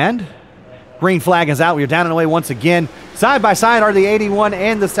 And green flag is out. We are down and away once again. Side by side are the 81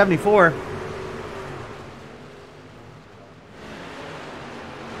 and the 74.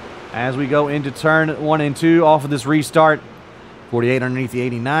 As we go into turn 1 and 2 off of this restart. 48 underneath the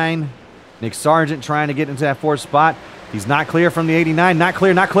 89. Nick Sargent trying to get into that 4th spot. He's not clear from the 89. Not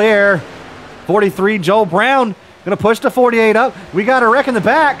clear, not clear. 43, Joel Brown going to push the 48 up. We got a wreck in the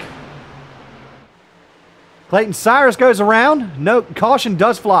back. Clayton Cyrus goes around. No, caution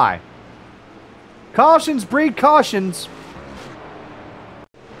does fly. Cautions breed cautions.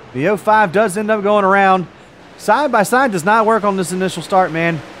 The 05 does end up going around. Side by side does not work on this initial start,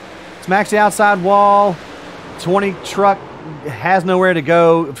 man. Smacks the outside wall. 20 truck has nowhere to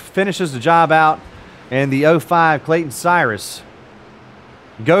go. Finishes the job out. And the 05, Clayton Cyrus,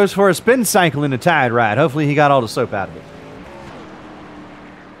 goes for a spin cycle in the tide ride. Hopefully he got all the soap out of it.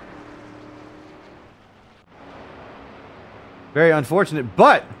 Very unfortunate,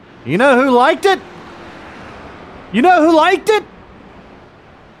 but you know who liked it? You know who liked it?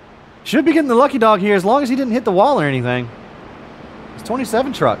 Should be getting the lucky dog here as long as he didn't hit the wall or anything. It's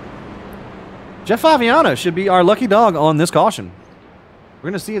 27 truck. Jeff Favignano should be our lucky dog on this caution. We're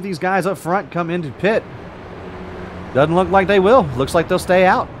going to see if these guys up front come into pit. Doesn't look like they will. Looks like they'll stay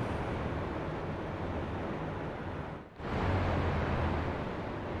out.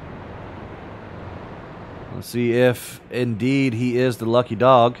 Let's see if indeed he is the lucky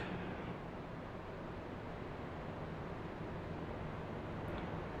dog.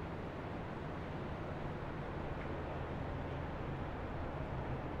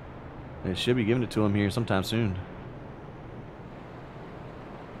 They should be giving it to him here sometime soon.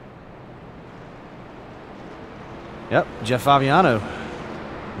 Yep, Jeff Favignano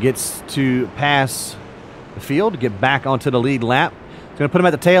gets to pass the field, get back onto the lead lap. It's going to put him at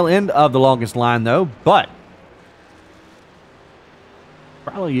the tail end of the longest line, though, but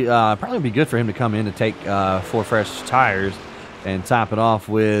probably be good for him to come in and take 4 fresh tires and top it off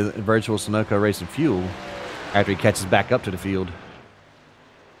with virtual Sunoco Racing Fuel after he catches back up to the field.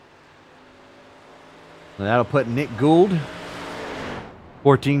 And that'll put Nick Gould,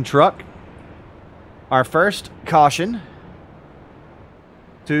 14 truck, our first caution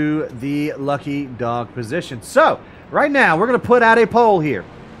to the lucky dog position. So, right now, we're going to put out a poll here.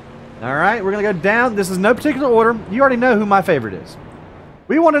 All right, we're going to go down. This is no particular order. You already know who my favorite is.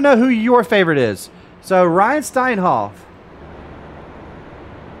 We want to know who your favorite is. So, Ryan Steinhoff,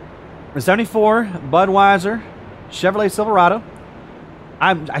 the 74 Budweiser Chevrolet Silverado.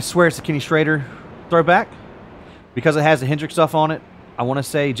 I swear it's a Kenny Schrader throwback because it has the Hendrick stuff on it. I want to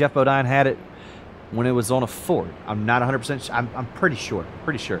say Jeff Bodine had it when it was on a Ford. I'm not 100%. I'm pretty sure.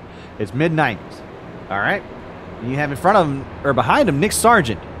 Pretty sure. It's mid-90s. All right. And you have in front of him, or behind him, Nick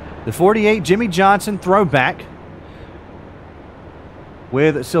Sargent, the 48 Jimmy Johnson throwback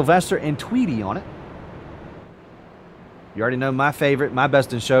with Sylvester and Tweedy on it. You already know my favorite, my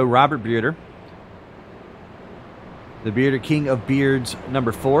best in show, Robert Bearder. The Bearder King of Beards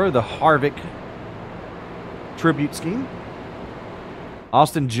 #4, the Harvick tribute scheme.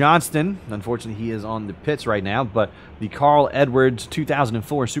 Austin Johnston, unfortunately he is on the pits right now, but the Carl Edwards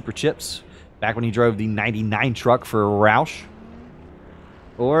 2004 Super Chips, back when he drove the 99 truck for Roush.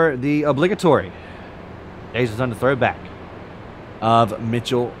 Or the obligatory Days on the throwback of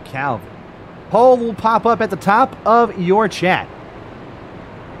Mitchell Calvin. Poll will pop up at the top of your chat.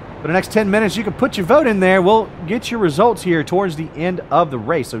 For the next 10 minutes, you can put your vote in there. We'll get your results here towards the end of the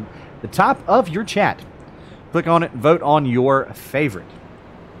race. So the top of your chat, click on it, vote on your favorite.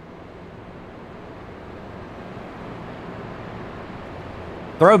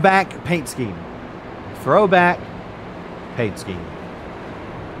 Throwback paint scheme. Throwback paint scheme.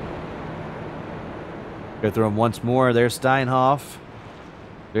 Go through them once more. There's Steinhoff.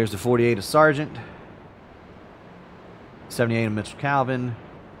 There's the 48 of Sargent. 78 of Mitchell Calvin.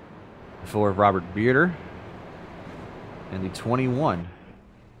 The 4 of Robert Bearder. And the 21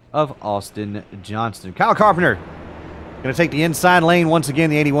 of Austin Johnston. Kyle Carpenter going to take the inside lane once again,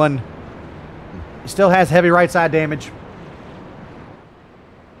 the 81. He still has heavy right side damage.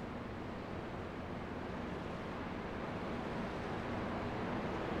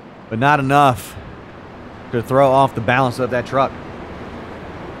 But not enough to throw off the balance of that truck.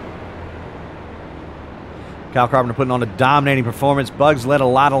 Kyle Carpenter putting on a dominating performance. Bugs led a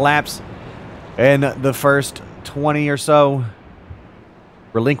lot of laps in the first 20 or so.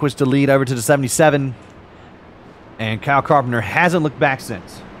 Relinquished the lead over to the 77. And Kyle Carpenter hasn't looked back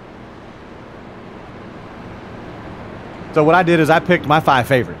since. So what I did is I picked my 5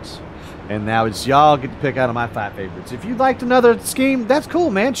 favorites. And now it's y'all get to pick out of my 5 favorites. If you'd like another scheme, that's cool,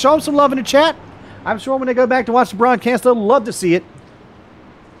 man. Show them some love in the chat. I'm sure when they go back to watch the broadcast, they'll love to see it.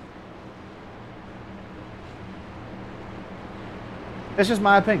 That's just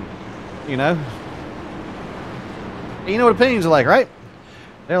my opinion, you know. You know what opinions are like, right?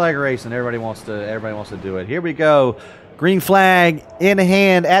 They're like racing. Everybody wants to do it. Here we go. Green flag in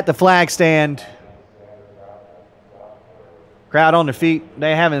hand at the flag stand. Crowd on their feet.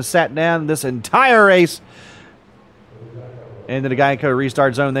 They haven't sat down this entire race. Into the Geico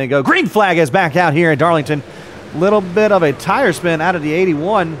restart zone. They go. Green flag is back out here in Darlington. Little bit of a tire spin out of the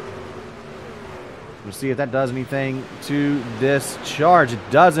 81. We'll see if that does anything to this charge.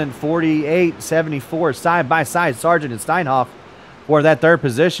 It doesn't. 48-74 side by side. Sargent and Steinhoff for that third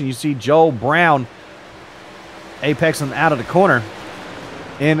position. You see Joel Brown apexing out of the corner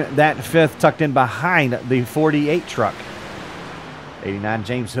in that fifth, tucked in behind the 48 truck. 89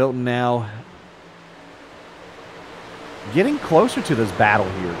 James Hilton now getting closer to this battle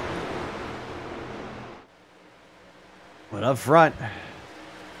here. But up front,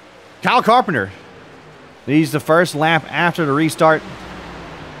 Kyle Carpenter leads the first lap after the restart.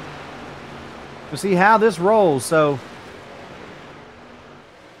 We'll see how this rolls. So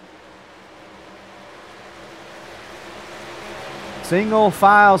single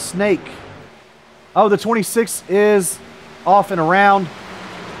file snake. Oh, the 26 is off and around.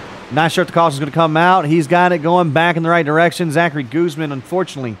 Not sure if the caution is going to come out. He's got it going back in the right direction. Zachary Guzman,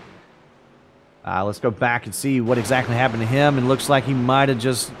 unfortunately. Let's go back and see what exactly happened to him. It looks like he might have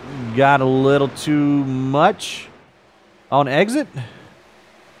just got a little too much on exit.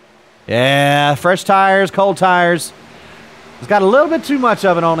 Yeah, fresh tires, cold tires. He's got a little bit too much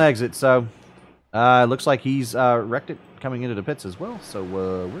of it on exit. So it looks like he's wrecked it coming into the pits as well. So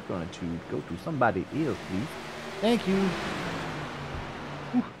we're going to go to somebody else, please. Thank you.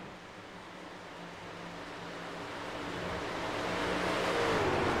 Whew.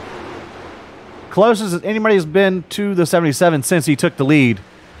 Closest anybody's been to the 77 since he took the lead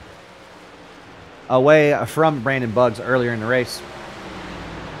away from Brandon Buggs earlier in the race.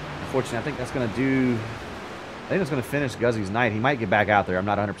 Unfortunately, I think that's going to finish Guzzy's night. He might get back out there. I'm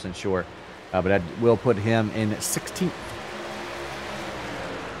not 100% sure. But that will put him in 16th.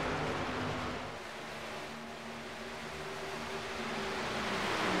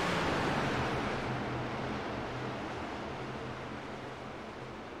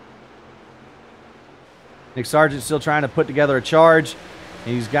 Nick Sargent still trying to put together a charge.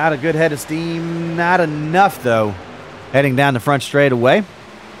 He's got a good head of steam. Not enough, though, heading down the front straightaway.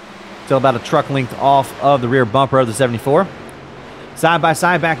 Still about a truck length off of the rear bumper of the 74. Side by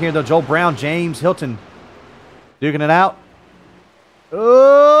side back here, though, Joel Brown, James Hilton duking it out.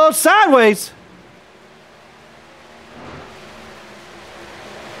 Oh, sideways.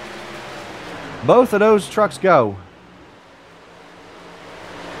 Both of those trucks go.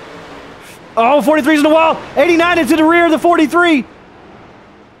 Oh, 43's in the wall. 89 into the rear of the 43.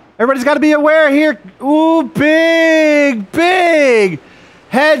 Everybody's got to be aware here. Ooh, big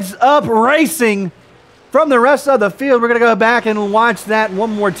heads up racing from the rest of the field. We're going to go back and watch that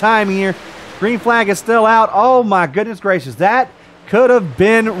one more time here. Green flag is still out. Oh, my goodness gracious. That could have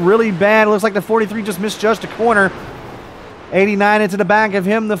been really bad. It looks like the 43 just misjudged a corner. 89 into the back of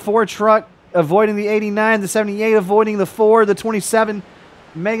him. The 4 truck avoiding the 89. The 78 avoiding the 4. The 27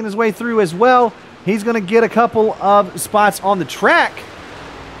 making his way through as well. He's going to get a couple of spots on the track.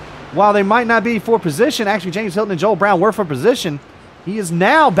 While they might not be for position, actually James Hilton and Joel Brown were for position. He is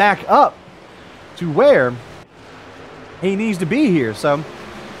now back up to where he needs to be here. So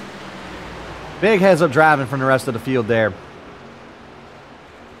big heads up driving from the rest of the field there.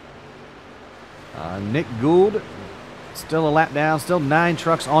 Nick Gould still a lap down. Still 9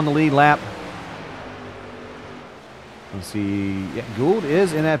 trucks on the lead lap. Let's see. Yeah, Gould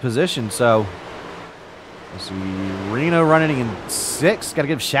is in that position. So let's see. Reno running in 6th. Got to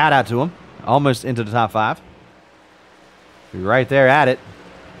give a shout out to him. Almost into the top 5. Right there at it.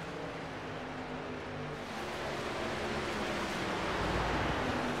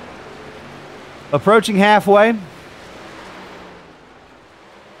 Approaching halfway.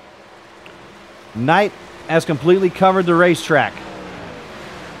 Night has completely covered the racetrack.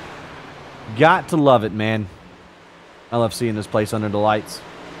 Got to love it, man. I love seeing this place under the lights.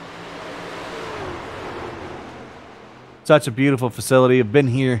 Such a beautiful facility. I've been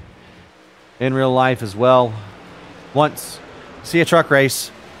here in real life as well. Once. See a truck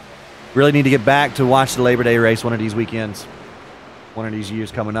race. Really need to get back to watch the Labor Day race one of these weekends. One of these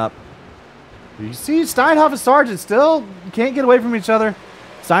years coming up. You see Steinhoff and Sargent still can't get away from each other.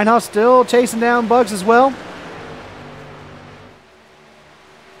 Steinhoff still chasing down Buggs as well.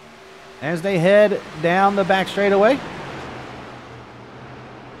 as they head down the back straightaway.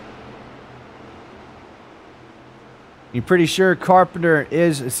 You're pretty sure Carpenter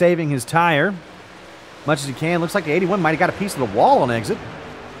is saving his tire much as he can. Looks like the 81 might have got a piece of the wall on exit.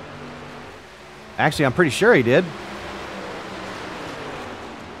 Actually, I'm pretty sure he did.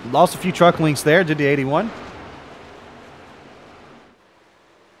 Lost a few truck links there, did the 81.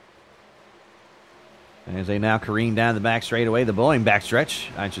 As they now careen down the back straightaway, the Boeing backstretch,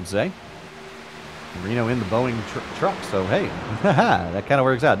 I should say. Reno in the Boeing truck, so hey, that kind of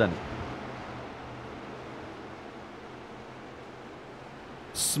works out, doesn't it?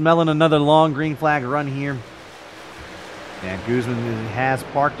 Smelling another long green flag run here. And Guzman has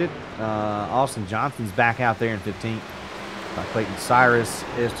parked it. Austin Johnson's back out there in 15th. Clayton Cyrus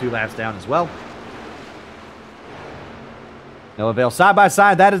is 2 laps down as well. No avail. Side by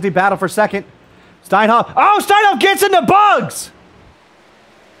side, that is the battle for second. Steinhoff. Oh, Steinhoff gets into bugs!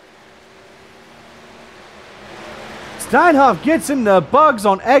 Steinhoff gets into bugs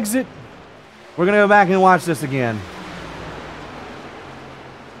on exit. We're going to go back and watch this again.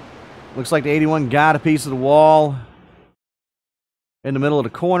 Looks like the 81 got a piece of the wall in the middle of the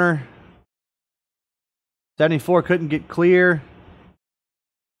corner. 74 couldn't get clear.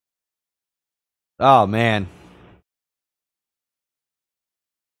 Oh, man.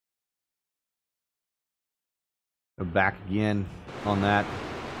 Go back again on that.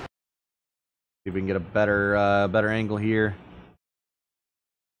 See if we can get a better angle here.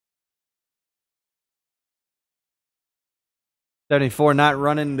 Not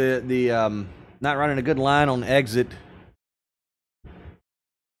running not running a good line on exit.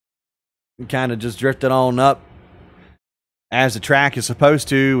 Kind of just drifted on up as the track is supposed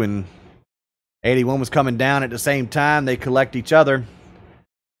to, and 81 was coming down at the same time. They collect each other,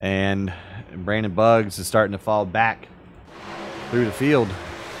 and Brandon Buggs is starting to fall back through the field.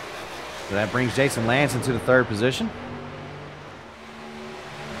 So that brings Jason Lance into the 3rd position.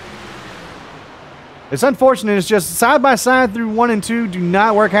 It's unfortunate. It's just side by side through 1 and 2 do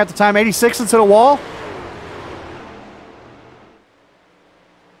not work half the time. 86 into the wall.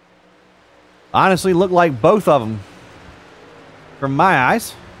 Honestly, look like both of them from my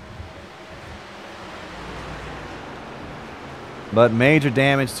eyes. But major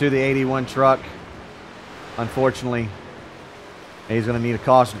damage to the 81 truck. Unfortunately, he's going to need a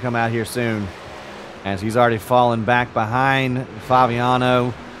caution to come out here soon, as he's already fallen back behind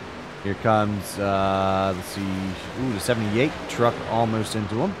Fabiano. Here comes, let's see, the 78 truck almost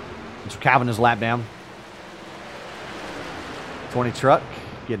into him. Mr. Calvin is lap down. 20 truck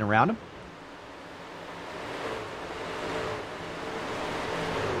getting around him.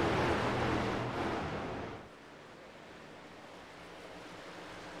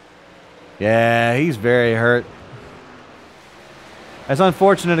 Yeah, he's very hurt. That's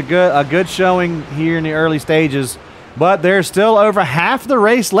unfortunate. A good showing here in the early stages, but there's still over half the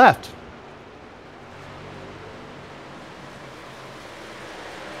race left.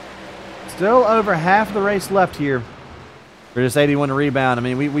 Still over half the race left here for this 81 to rebound. I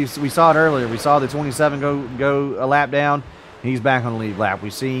mean, we saw it earlier. We saw the 27 go a lap down. He's back on the lead lap.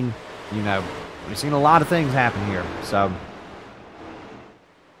 We've seen a lot of things happen here. So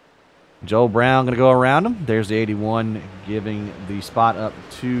Joel Brown going to go around him. There's the 81 giving the spot up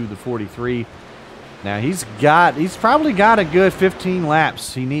to the 43. Now he's probably got a good 15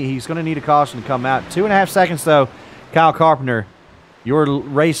 laps. He's going to need a caution to come out. 2.5 seconds though. Kyle Carpenter, your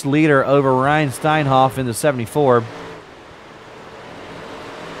race leader over Ryan Steinhoff in the 74.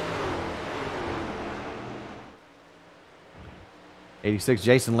 '86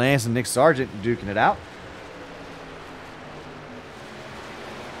 Jason Lance and Nick Sargent duking it out.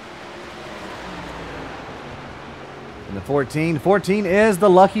 And the 14 is the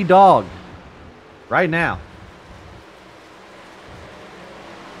lucky dog right now.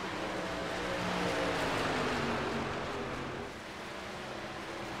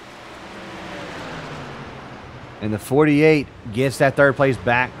 And the 48 gets that 3rd place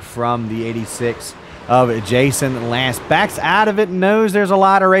back from the 86 of Jason Lance. Backs out of it, knows there's a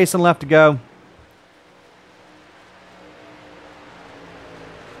lot of racing left to go.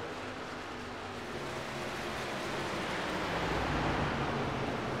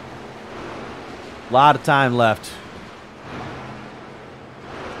 A lot of time left.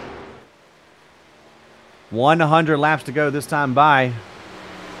 100 laps to go this time by.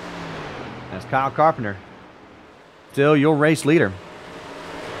 That's Kyle Carpenter. Still your race leader.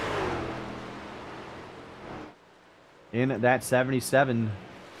 In that 77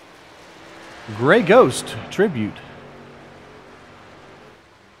 Gray Ghost tribute.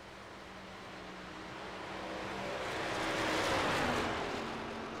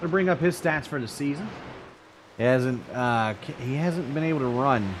 to bring up his stats for the season. He hasn't been able to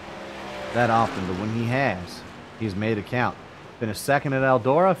run that often, but when he has, he's made it count. Finished second at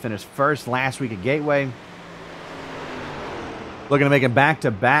Eldora, finished first last week at Gateway. Looking to make it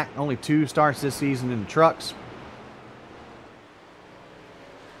back-to-back. Only 2 starts this season in the trucks.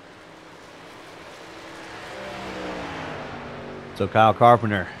 So Kyle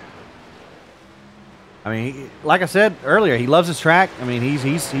Carpenter. I mean, like I said earlier, he loves his track. I mean,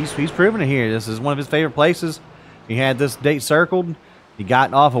 he's proven it here. This is one of his favorite places. He had this date circled. He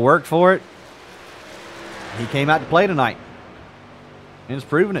got off of work for it. He came out to play tonight. And he's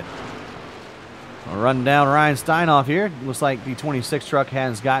proven it. I'll run down Ryan Steinhoff here. Looks like the 26 truck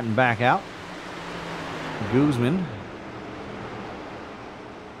has gotten back out. Guzman.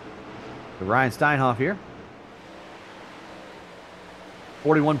 So Ryan Steinhoff here.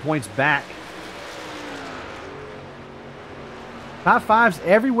 41 points back. Top 5s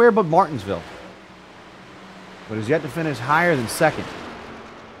everywhere but Martinsville. But has yet to finish higher than second.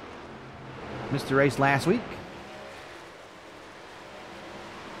 Missed the race last week.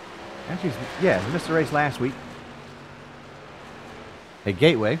 Actually, yeah, missed the race last week. At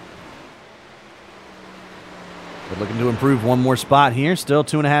Gateway. But looking to improve one more spot here. Still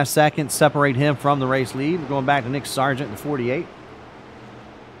 2.5 seconds separate him from the race lead. Going back to Nick Sargent in 48.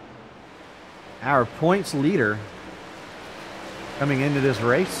 Our points leader coming into this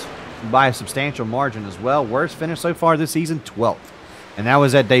race by a substantial margin as well. Worst finish so far this season, 12th. And that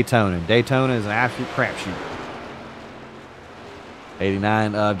was at Daytona. Daytona is an absolute crapshoot.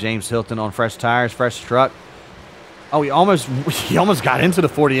 89 of James Hilton on fresh tires, fresh truck. Oh, he almost got into the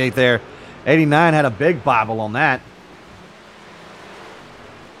 48 there. 89 had a big bobble on that.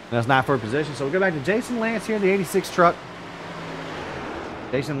 That's not for a position. So we'll go back to Jason Lance here in the 86 truck.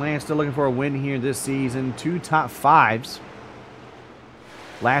 Jason Lance still looking for a win here this season. 2 top 5s.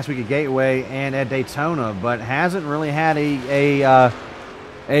 Last week at Gateway and at Daytona, but hasn't really had a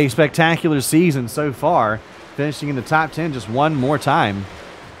spectacular season so far. Finishing in the top 10 just one more time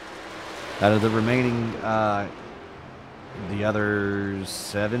out of the remaining the other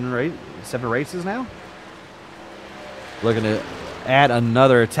 7 races now. Looking to add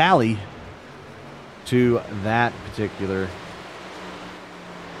another tally to that particular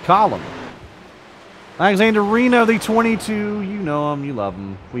column. Alexander Reno, the 22. You know him. You love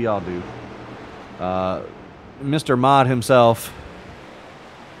him. We all do. Mr. Mod himself.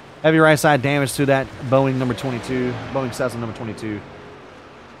 Heavy right side damage to that Boeing number 22. Boeing Cessna number 22.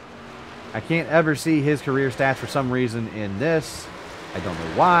 I can't ever see his career stats for some reason in this. I don't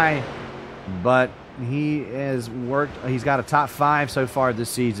know why. But he has worked. He's got a top 5 so far this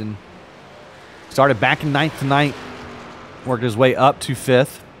season. Started back in 9th tonight. Worked his way up to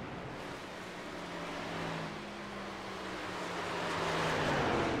 5th.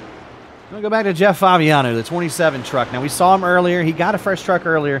 I'm going to go back to Jeff Fabiano, the 27 truck. Now, we saw him earlier. He got a fresh truck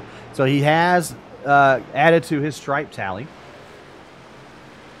earlier, so he has added to his stripe tally.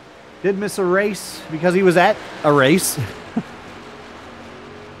 Did miss a race because he was at a race.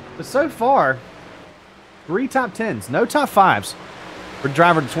 But so far, 3 top 10s, no top 5s for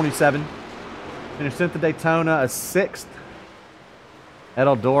driver to 27. Finished 10th at Daytona, a 6th at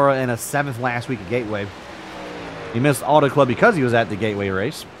Eldora, and a 7th last week at Gateway. He missed Auto Club because he was at the Gateway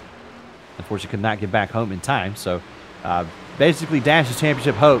race. Unfortunately, could not get back home in time. So, basically dashed his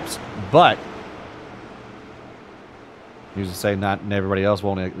championship hopes. But, needless to say, not everybody else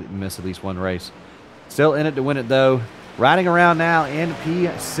won't miss at least one race. Still in it to win it, though. Riding around now in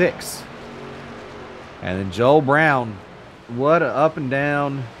P6. And then Joel Brown. What an up and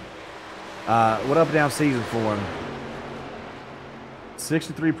down season for him.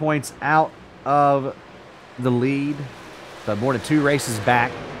 63 points out of the lead. So more than 2 races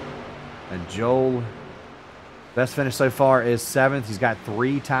back. And Joel, best finish so far is 7th. He's got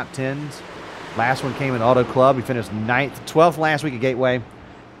 3 top 10s. Last one came in Auto Club. He finished 9th, 12th last week at Gateway.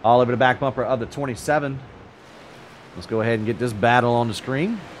 All over the back bumper of the 27. Let's go ahead and get this battle on the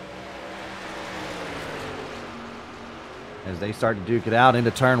screen. As they start to duke it out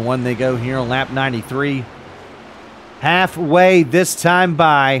into turn 1 they go here on lap 93. Halfway this time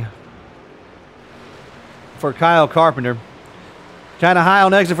by for Kyle Carpenter. Kind of high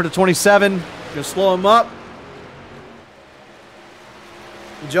on exit for the 27. Going to slow him up.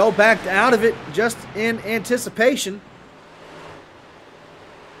 Joe backed out of it just in anticipation.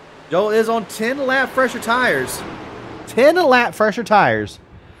 Joel is on 10 lap fresher tires. 10 lap fresher tires.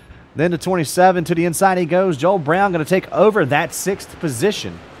 Then to 27 to the inside he goes. Joel Brown going to take over that 6th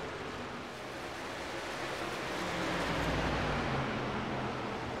position.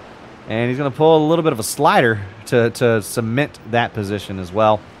 And he's going to pull a little bit of a slider to cement that position as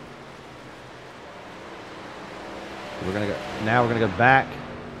well. We're going to go, now we're going to go back.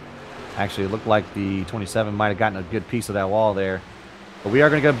 Actually, it looked like the 27 might have gotten a good piece of that wall there. But we are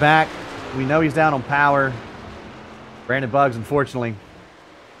going to go back. We know he's down on power. Brandon Buggs, unfortunately,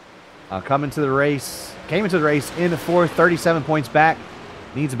 came into the race in the fourth, 37 points back.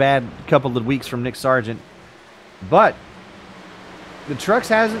 Needs a bad couple of weeks from Nick Sargent. But the trucks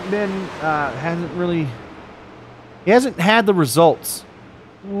hasn't had the results.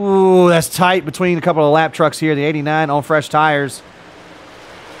 Ooh, that's tight between a couple of lap trucks here. The 89 on fresh tires.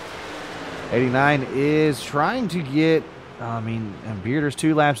 89 is trying to get, Bearder's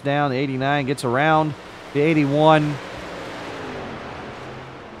 2 laps down. The 89 gets around the 81.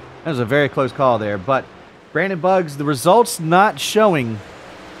 That was a very close call there. But Brandon Buggs, the results not showing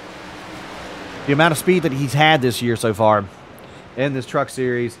the amount of speed that he's had this year so far in this truck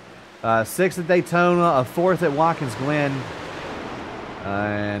series. 6th at Daytona, a 4th at Watkins Glen,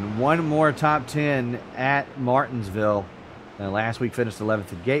 and one more top 10 at Martinsville. And last week finished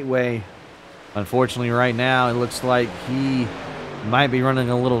 11th at Gateway. Unfortunately, right now it looks like he might be running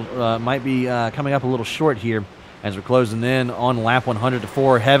a little, coming up a little short here as we're closing in on lap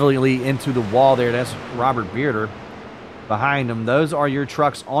 104, heavily into the wall there. That's Robert Bearder behind him. Those are your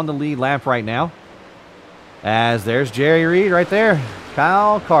trucks on the lead lap right now. As there's Jerry Reed right there.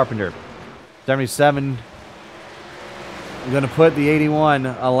 Kyle Carpenter, 77, going to put the 81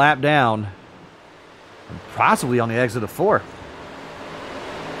 a lap down, possibly on the exit of 4.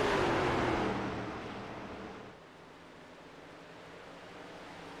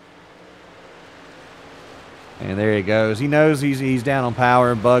 And there he goes. He knows he's down on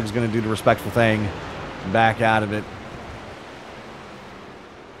power. Bug's going to do the respectful thing, back out of it.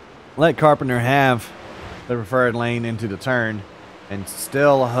 Let Carpenter have the preferred lane into the turn and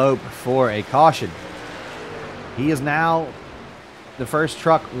still hope for a caution. He is now the first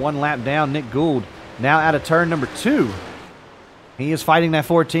truck 1 lap down. Nick Gould now out of turn number 2. He is fighting that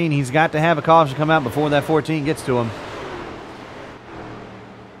 14. He's got to have a caution come out before that 14 gets to him.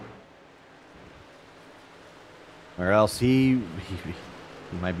 Or else he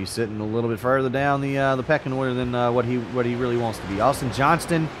might be sitting a little bit further down the pecking order than what he really wants to be. Austin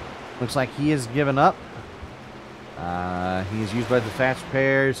Johnston looks like he has given up. He is used by the fast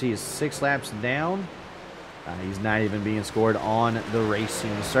repairs. He is 6 laps down. He's not even being scored on the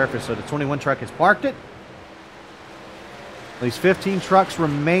racing surface. So the 21 truck has parked it. At least 15 trucks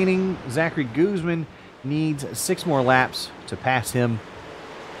remaining. Zachary Guzman needs 6 more laps to pass him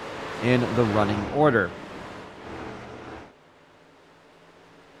in the running order.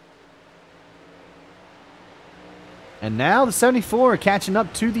 And now the 74 are catching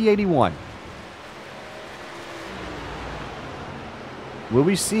up to the 81. Will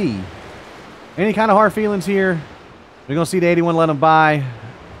we see any kind of hard feelings here? We're going to see the 81 let them by.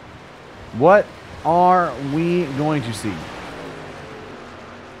 What are we going to see?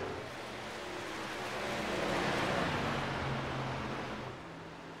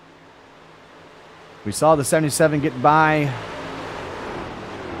 We saw the 77 get by.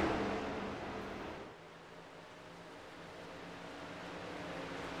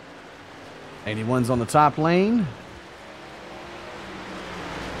 '81's on the top lane.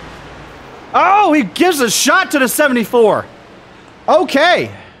 Oh, he gives a shot to the 74.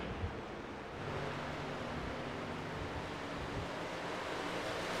 Okay.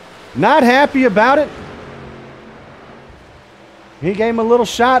 Not happy about it. He gave him a little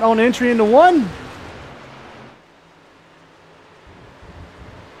shot on entry into 1.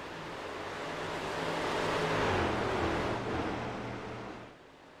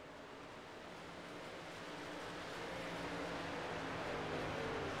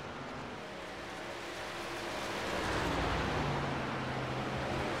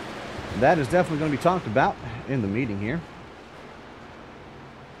 That is definitely going to be talked about in the meeting here.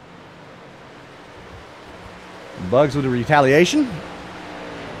 Buggs with a retaliation.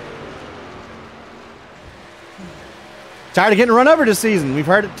 Tired of getting run over this season. We've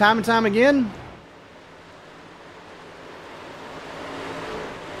heard it time and time again.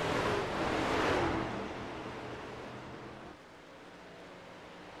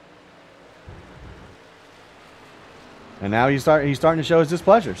 And now he's starting to show his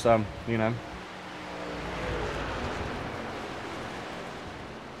displeasure. So, you know.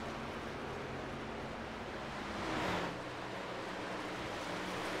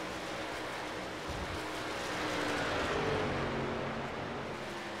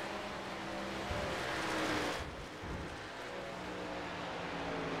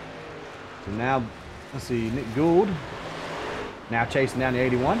 So now, let's see, Nick Gould now chasing down the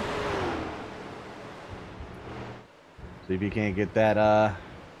 81. See if he can't get that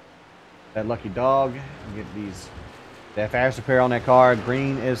that lucky dog and get that fast repair on that car.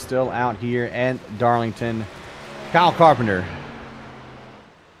 Green is still out here at Darlington. Kyle Carpenter.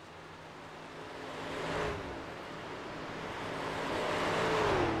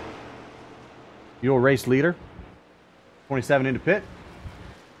 Your race leader. 27 into pit.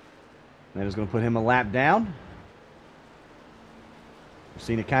 That is going to put him a lap down. We've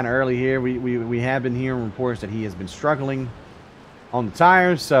seen it kind of early here. We have been hearing reports that he has been struggling on the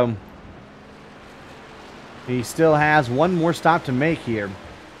tires, so he still has one more stop to make here,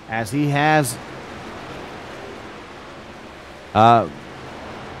 as he has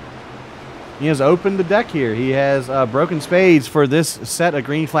opened the deck here. He has broken spades for this set of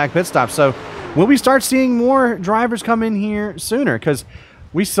green flag pit stops. So will we start seeing more drivers come in here sooner? Because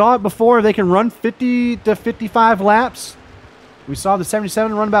we saw it before. They can run 50 to 55 laps. We saw the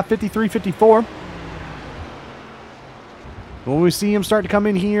 77 run about 53, 54. Will we see him start to come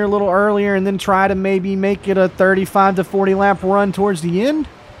in here a little earlier and then try to maybe make it a 35 to 40 lap run towards the end?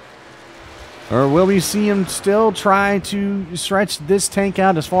 Or will we see him still try to stretch this tank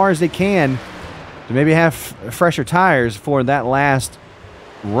out as far as they can to maybe have fresher tires for that last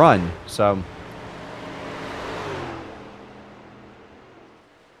run? So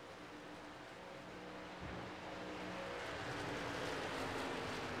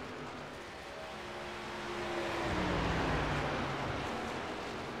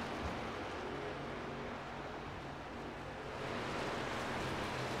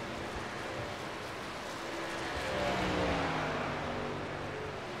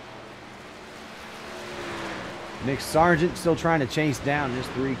Nick Sargent still trying to chase down this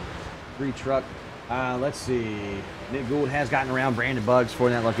three truck. Let's see. Nick Gould has gotten around Brandon Buggs for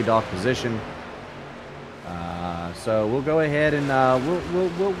that lucky dog position. So we'll go ahead and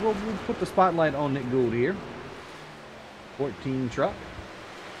we'll put the spotlight on Nick Gould here. 14 truck.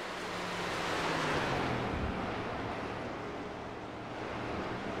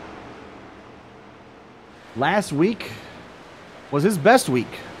 Last week was his best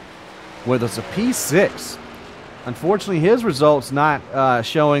week with us a P6. Unfortunately, his results not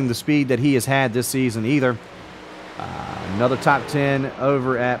showing the speed that he has had this season either. Another top 10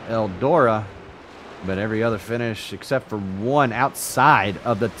 over at Eldora, but every other finish except for one outside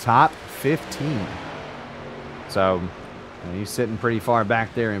of the top 15. So he's sitting pretty far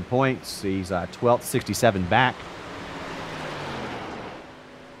back there in points. He's 12th, 67 back.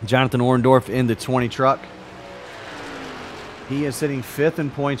 Jonathan Orndorff in the 20 truck. He is sitting 5th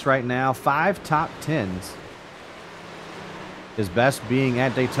in points right now, 5 top 10s. His best being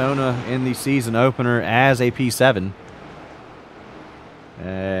at Daytona in the season opener as a P7.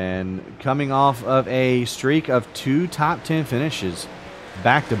 And coming off of a streak of 2 top 10 finishes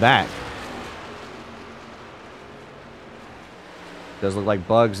back to back. Does look like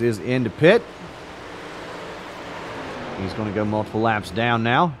Buggs is into pit. He's going to go multiple laps down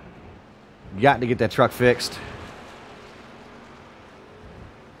now. Got to get that truck fixed.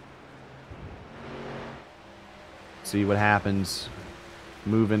 See what happens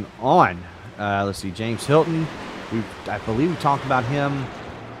moving on. Let's see, James Hilton. I believe we talked about him.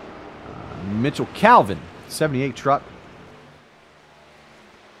 Mitchell Calvin, 78 truck.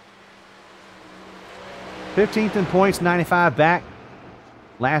 15th in points, 95 back.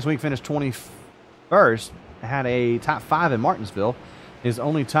 Last week finished 21st. Had a top 5 in Martinsville. His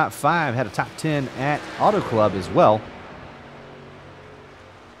only top 5 had a top 10 at Auto Club as well.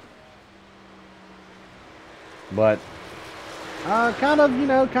 But kind of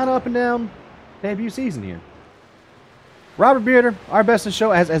up and down debut season here. Robert Bearder, our best in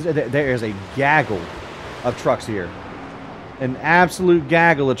show, there is a gaggle of trucks here. An absolute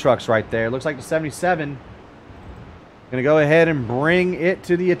gaggle of trucks right there. Looks like the 77 going to go ahead and bring it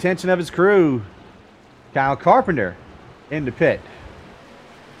to the attention of his crew. Kyle Carpenter into pit.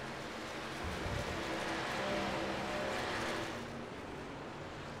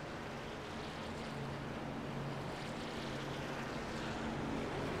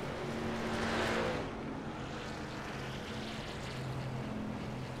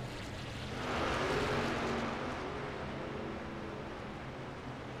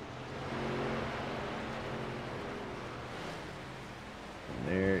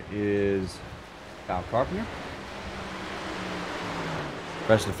 There is Kyle Carpenter.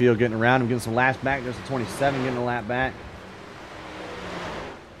 Rest of the field getting around him, getting some laps back. There's the 27 getting a lap back.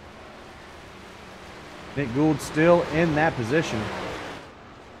 Nick Gould still in that position.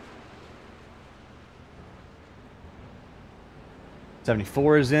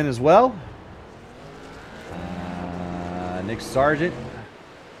 '74 is in as well. Nick Sargent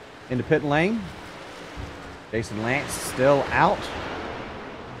into pit lane. Jason Lance still out.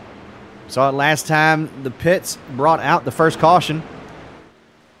 Saw it last time the pits brought out the first caution.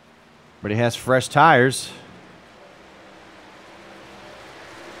 But he has fresh tires.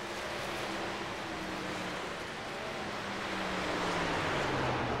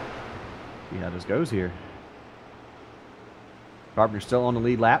 See how this goes here. Carpenter's still on the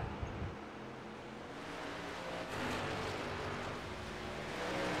lead lap.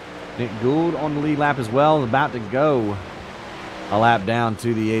 Nick Gould on the lead lap as well, about to go a lap down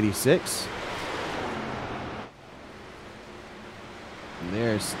to the 86. And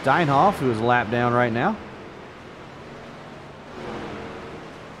there's Steinhoff, who is a lap down right now.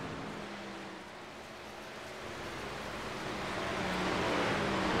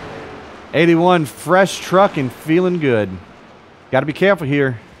 '81 fresh truck and feeling good. Got to be careful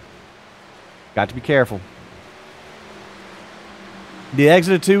here. Got to be careful. The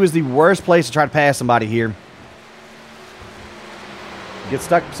exit of 2 is the worst place to try to pass somebody here. Get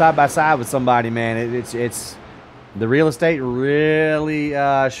stuck side by side with somebody, man. It's the real estate really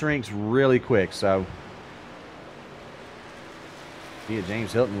shrinks really quick. So, yeah,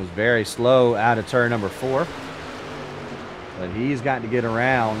 James Hilton was very slow out of turn number 4, but he's got to get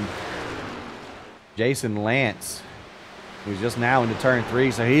around Jason Lance, who's just now into turn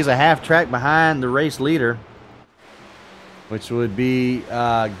 3. So he's a half track behind the race leader, which would be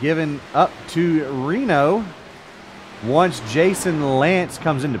given up to Reno once Jason Lance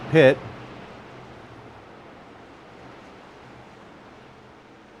comes into pit.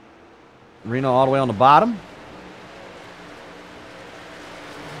 Reno all the way on the bottom.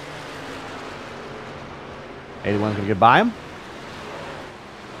 '81's going to get by him.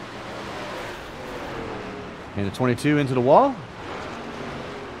 And the 22 into the wall.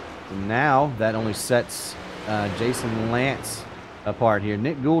 And now that only sets Jason Lance apart here.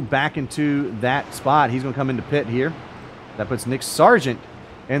 Nick Gould back into that spot. He's going to come into pit here. That puts Nick Sargent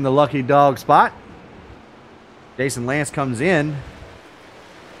in the lucky dog spot. Jason Lance comes in.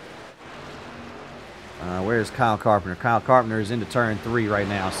 Where's Kyle Carpenter? Kyle Carpenter is into turn 3 right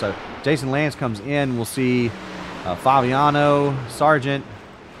now. So Jason Lance comes in. We'll see Fabiano, Sargent.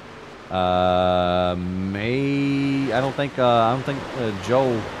 I don't think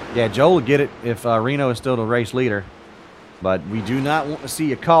Joel. Yeah, Joel will get it if Reno is still the race leader. But we do not want to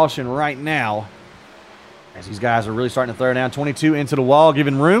see a caution right now, as these guys are really starting to throw down. 22 into the wall,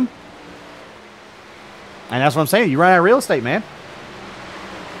 giving room. And that's what I'm saying. You run out of real estate, man.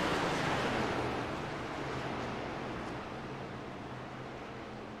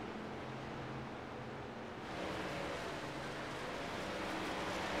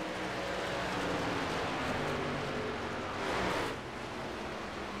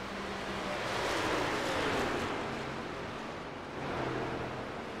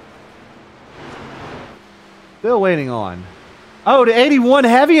 Still waiting on. Oh, the 81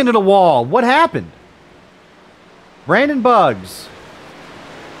 heavy into the wall. What happened? Brandon Buggs.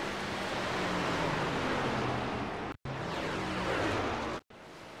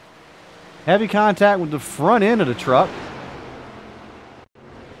 Heavy contact with the front end of the truck.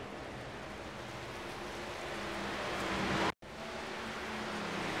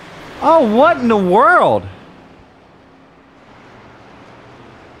 Oh, what in the world?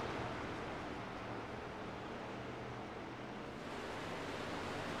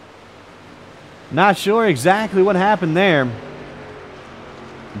 Not sure exactly what happened there,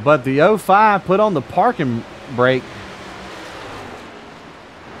 but the 05 put on the parking brake.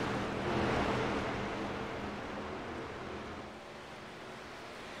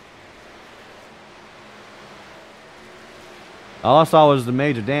 All I saw was the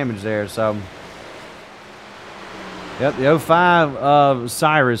major damage there, so. Yep, the 05 of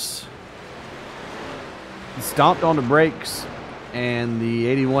Cyrus stomped on the brakes, and the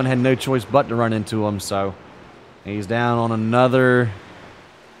 81 had no choice but to run into him, so he's down on another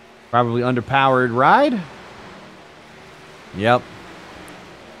probably underpowered ride. Yep.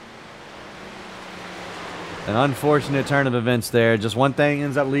 An unfortunate turn of events there. Just one thing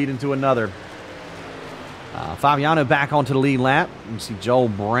ends up leading to another. Fabiano back onto the lead lap. You see Joel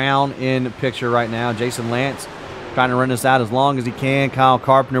Brown in the picture right now. Jason Lance trying to run this out as long as he can. Kyle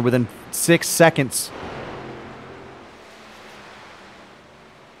Carpenter within 6 seconds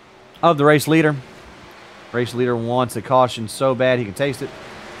of the race leader. Race leader wants a caution so bad he can taste it.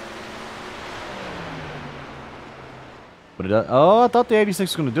 But it does. Oh, I thought the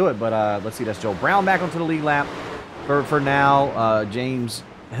 86 was going to do it, but let's see. That's Joel Brown back onto the lead lap. For now, James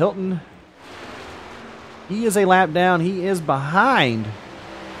Hilton. He is a lap down. He is behind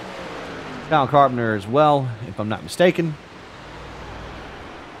Kyle Carpenter as well, if I'm not mistaken.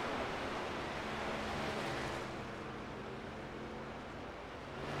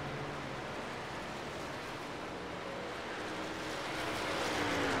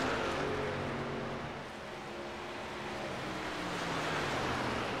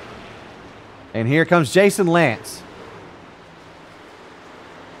 And here comes Jason Lance.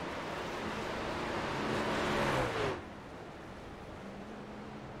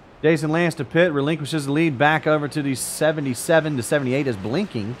 Jason Lance to pit, relinquishes the lead back over to the 77 to 78 is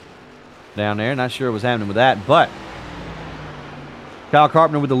blinking down there. Not sure what's happening with that, but Kyle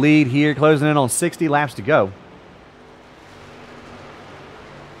Carpenter with the lead here, closing in on 60 laps to go.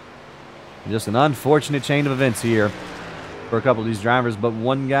 Just an unfortunate chain of events here for a couple of these drivers, but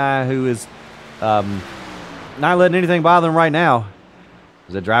one guy who is not letting anything bother him right now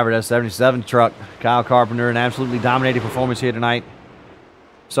is the driver of that 77 truck, Kyle Carpenter, an absolutely dominating performance here tonight.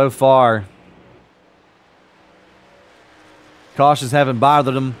 So far, cautions haven't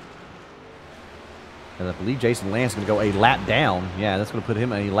bothered him. And I believe Jason Lance is going to go a lap down. Yeah, that's going to put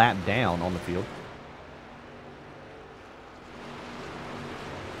him a lap down on the field.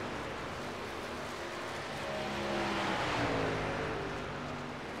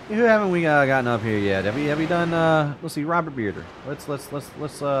 Who haven't we gotten up here yet? Have we done? Let's see, Robert Bearder. Let's do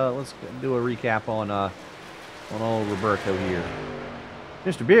a recap on old Roberto here.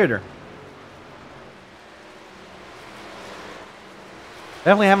 Mr. Bearder.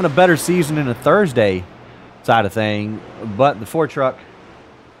 Definitely having a better season in the Thursday side of thing, but the Ford truck,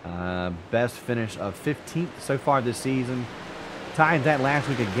 best finish of 15th so far this season. Tied that last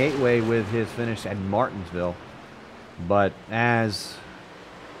week at Gateway with his finish at Martinsville. But as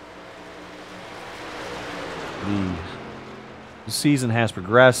the season has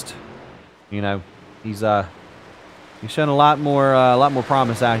progressed, you know, he's shown a lot more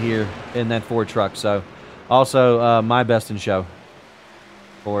promise out here in that Ford truck. So, also my best in show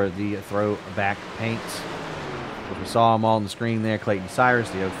for the throwback paints. Which we saw them all on the screen there. Clayton Cyrus,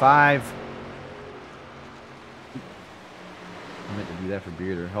 the 05. I meant to do that for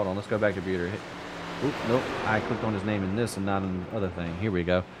Bearder. Hold on, let's go back to Bearder. Oop, nope, I clicked on his name in this and not in the other thing. Here we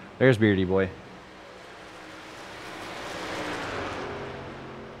go. There's Beardy boy.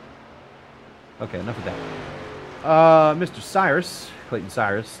 Okay, enough of that. Mr. Cyrus, Clayton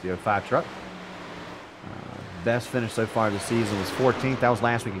Cyrus, the 05 truck. Best finish so far this season was 14th. That was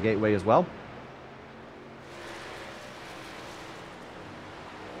last week at Gateway as well.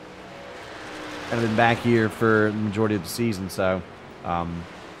 Kind of been back here for the majority of the season, so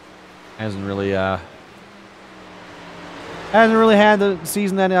hasn't really had the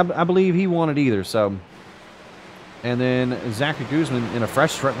season that I believe he wanted either. So, and then Zachary Guzman in a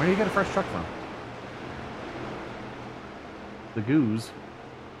fresh truck. Where do you get a fresh truck from? The Goose.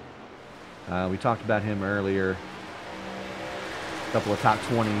 We talked about him earlier. A couple of top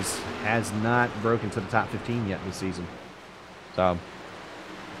 20s. Has not broken to the top 15 yet this season. So,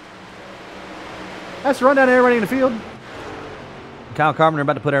 that's the rundown of everybody in the field. Kyle Carpenter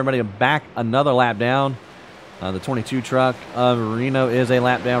about to put everybody back another lap down. The 22 truck of Reno is a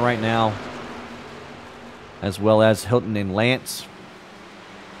lap down right now, as well as Hilton and Lance.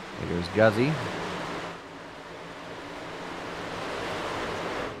 There goes Guzzy.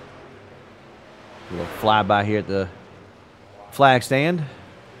 A little flyby here at the flag stand.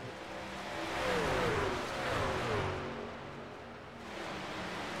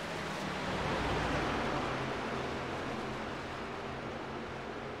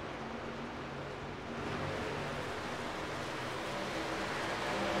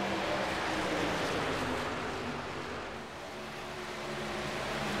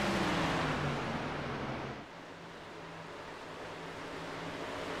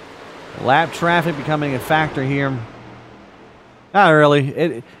 Lap traffic becoming a factor here. Not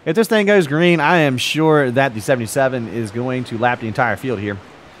really. If this thing goes green, I am sure that the 77 is going to lap the entire field here.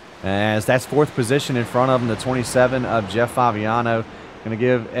 As that's fourth position in front of him, the 27 of Jeff Favignano. Going to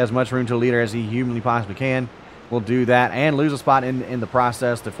give as much room to the leader as he humanly possibly can. Will do that and lose a spot in the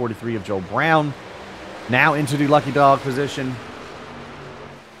process. The 43 of Joe Brown. Now into the lucky dog position.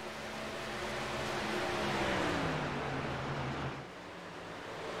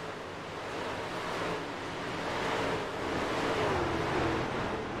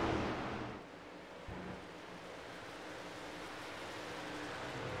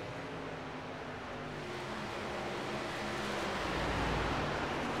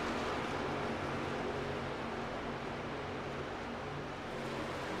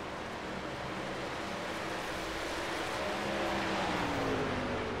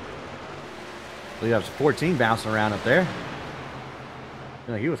 So you have 14 bouncing around up there. I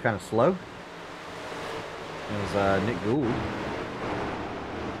feel like he was kind of slow. It was Nick Gould.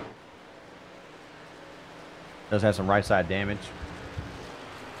 Does have some right side damage.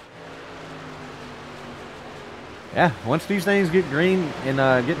 Yeah, once these things get green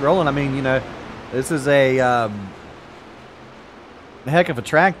and get rolling, I mean, you know, this is a heck of a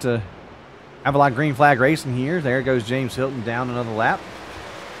track to Have a lot of green flag racing here. There goes James Hilton down another lap.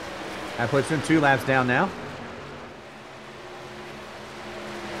 That puts him 2 laps down now.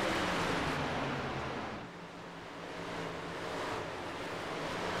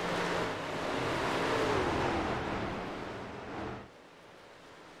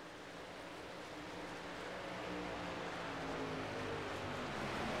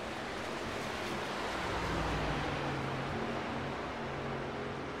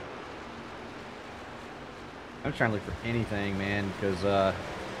 I'm trying to look for anything, man, because, I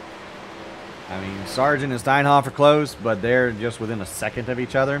mean, Sargent and Steinhoff are close, but they're just within a second of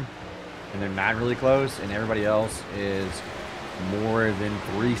each other, and they're not really close, and everybody else is more than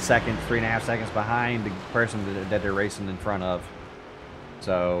 3 seconds, 3.5 seconds behind the person that they're racing in front of.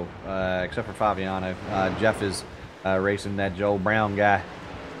 So, except for Fabiano, Jeff is racing that Joel Brown guy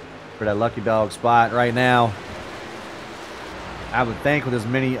for that lucky dog spot right now. I would think with as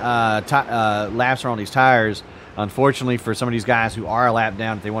many laps on these tires, unfortunately for some of these guys who are a lap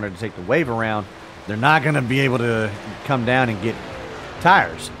down, if they wanted to take the wave around, they're not going to be able to come down and get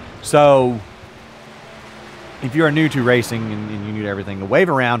tires. So if you're new to racing and you're new to everything, the wave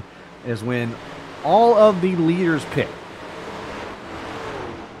around is when all of the leaders pit.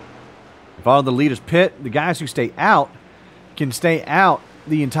 If all of the leaders pit, the guys who stay out can stay out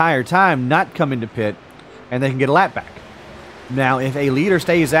the entire time, not come into pit, and they can get a lap back. Now, if a leader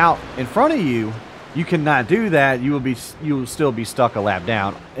stays out in front of you, you cannot do that. You will still be stuck a lap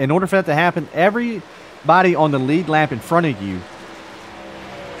down. In order for that to happen, everybody on the lead lap in front of you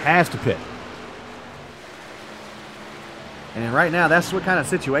has to pit. And right now, that's what kind of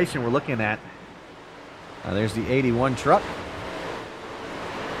situation we're looking at. There's the 81 truck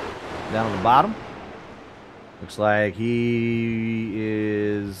down on the bottom. Looks like he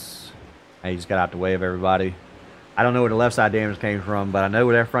just got out the way of everybody. I don't know where the left side damage came from, but I know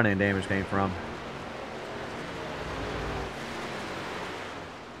where that front end damage came from.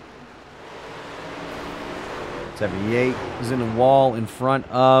 '78 is in the wall in front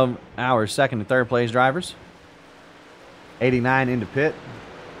of our second and third place drivers. 89 into pit.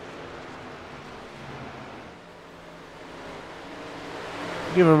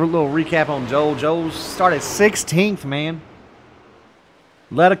 Give a little recap on Joel. Joel started 16th, man.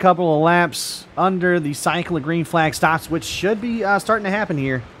 Led a couple of laps under the cycle of green flag stops, which should be starting to happen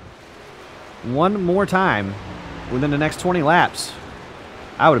here. One more time within the next 20 laps,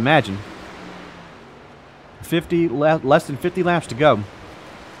 I would imagine. Less than 50 laps to go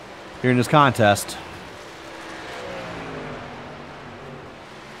here in this contest.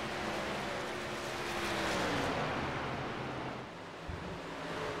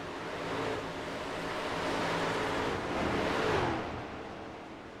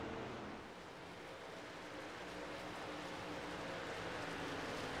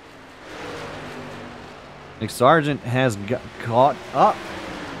 Nick Sargent has caught up.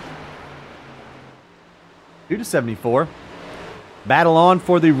 2 to 74. Battle on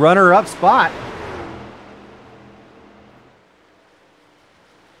for the runner-up spot.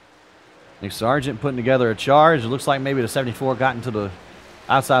 Nick Sargent putting together a charge. It looks like maybe the 74 got into the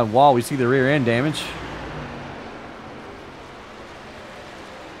outside wall. We see the rear end damage.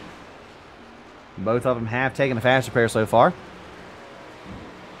 Both of them have taken a fast repair so far.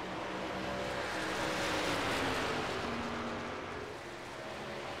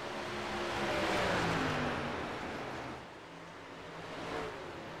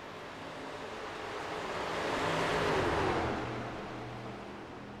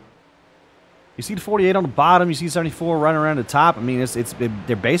 You see the 48 on the bottom. You see 74 running around the top. I mean,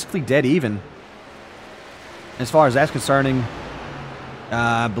 they're basically dead even. As far as that's concerning,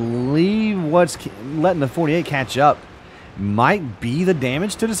 I believe what's letting the 48 catch up might be the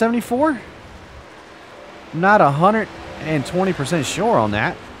damage to the 74. Not 120% sure on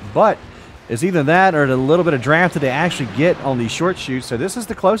that, but it's either that or the little bit of draft that they actually get on these short shoots. So this is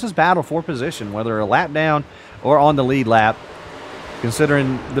the closest battle for position, whether a lap down or on the lead lap.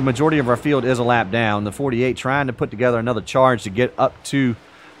 Considering the majority of our field is a lap down, the 48 trying to put together another charge to get up to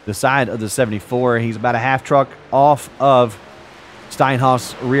the side of the 74. He's about a half truck off of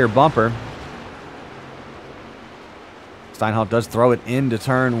Steinhoff's rear bumper. Steinhoff does throw it into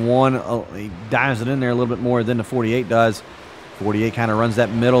turn one. He dives it in there a little bit more than the 48 does. 48 kind of runs that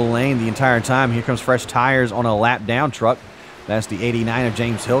middle lane the entire time. Here comes fresh tires on a lap down truck. That's the 89 of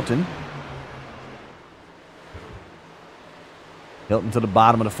James Hilton. Hilton to the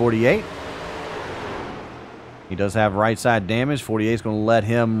bottom of the 48. He does have right side damage. 48 is going to let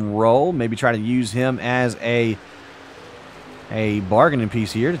him roll. Maybe try to use him as a bargaining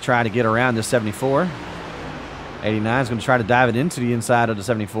piece here to try to get around this 74. 89 is going to try to dive it into the inside of the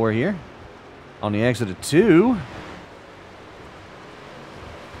 74 here. on the exit of 2.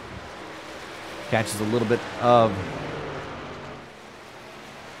 Catches a little bit of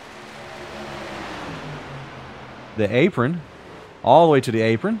the apron, all the way to the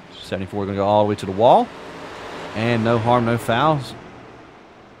apron. 74 going to go all the way to the wall. And no harm, no fouls.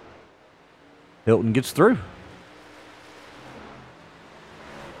 Hilton gets through.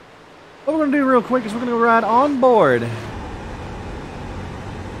 What we're going to do real quick is we're going to go ride on board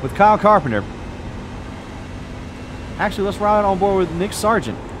with Kyle Carpenter. Actually, let's ride on board with Nick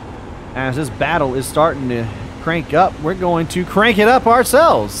Sargent. As this battle is starting to crank up, we're going to crank it up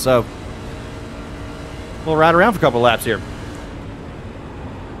ourselves. So we'll ride around for a couple of laps here.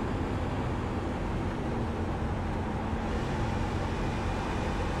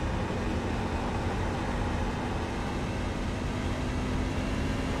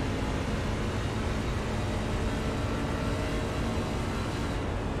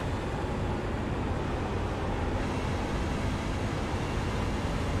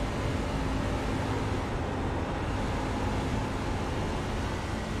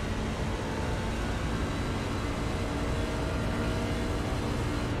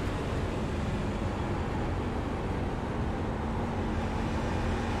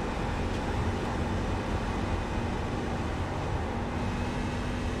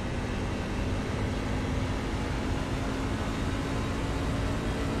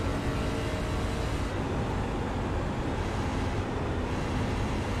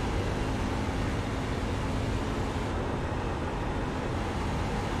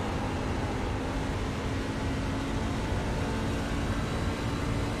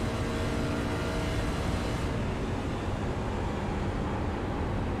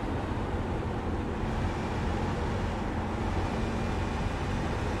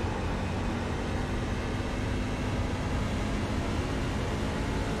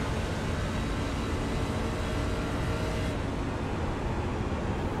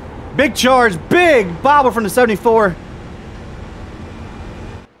 Big charge, big bobble from the 74.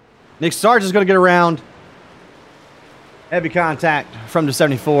 Nick Sargent's going to get around. Heavy contact from the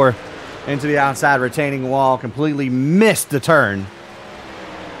 74 into the outside retaining wall. Completely missed the turn.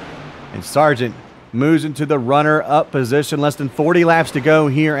 And Sargent moves into the runner-up position. Less than 40 laps to go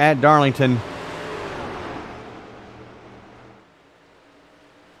here at Darlington.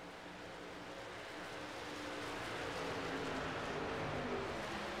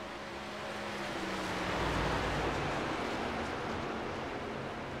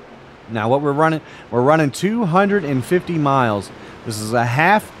 Now what we're running 250 miles. This is a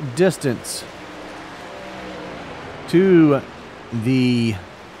half distance to the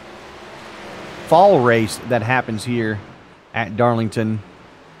fall race that happens here at Darlington.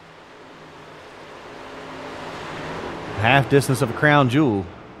 Half distance of a crown jewel.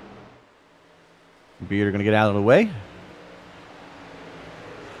 Beard going to get out of the way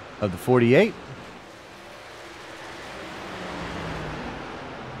of the 48.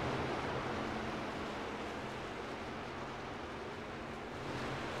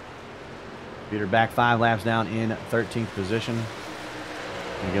 Peter back 5 laps down in 13th position.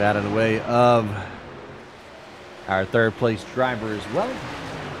 Gonna get out of the way of our third place driver as well.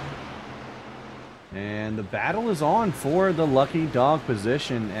 And the battle is on for the lucky dog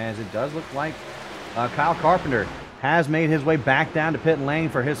position, as it does look like Kyle Carpenter has made his way back down to pit lane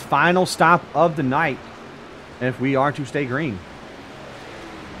for his final stop of the night, if we are to stay green.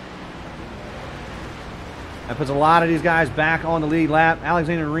 That puts a lot of these guys back on the lead lap.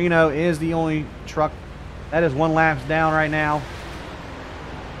 Alexander Reno is the only truck that is 1 lap down right now.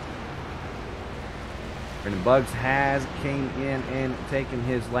 Brendan Buggs has came in and taken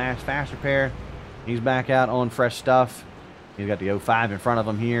his last fast repair. He's back out on fresh stuff. He's got the 05 in front of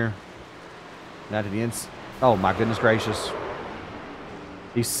him here. Now to the ends. Oh my goodness gracious.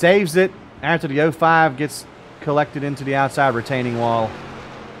 He saves it after the 05 gets collected into the outside retaining wall.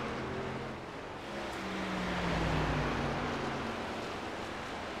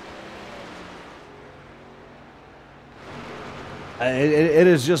 It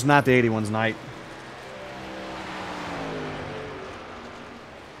is just not the 81's night.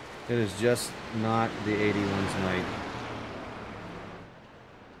 It is just not the 81's night.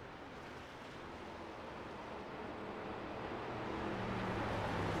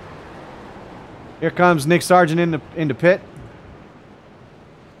 Here comes Nick Sargent into pit.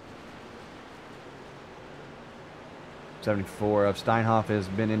 '74 of Steinhoff has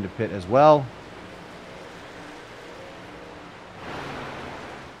been into pit as well.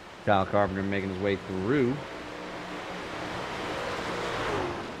 Kyle Carpenter making his way through.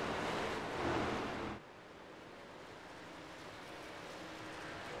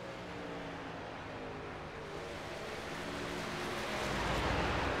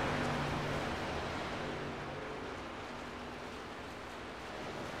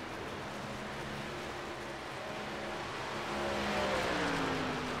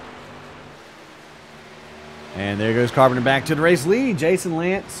 And there goes Carpenter back to the race lead. Jason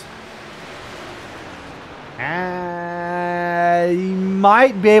Lance. He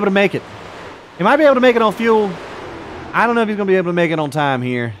might be able to make it. He might be able to make it on fuel. I don't know if he's going to be able to make it on time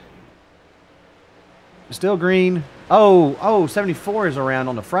here. Still green. Oh, 74 is around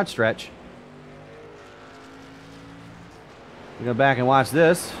on the front stretch. We go back and watch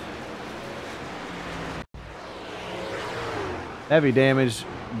this. Heavy damage.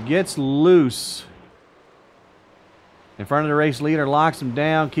 Gets loose. In front of the race leader, locks him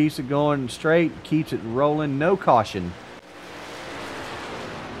down, keeps it going straight, keeps it rolling, no caution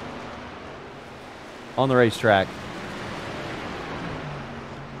on the racetrack.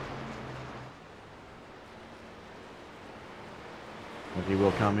 He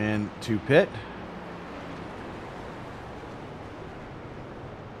will come in to pit.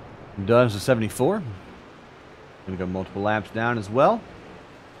 Does the 74. Gonna go multiple laps down as well.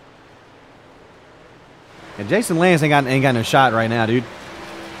 And Jason Lance ain't got no shot right now, dude.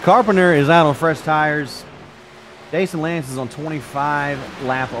 Carpenter is out on fresh tires. Jason Lance is on 25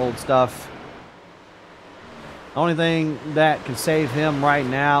 lap old stuff. The only thing that can save him right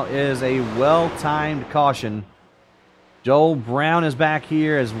now is a well-timed caution. Joel Brown is back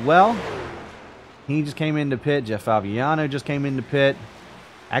here as well. He just came into pit. Jeff Fabiano just came into pit.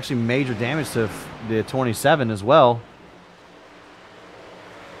 Actually, major damage to the 27 as well.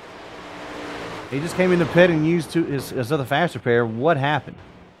 He just came into pit and used his other fast repair. What happened?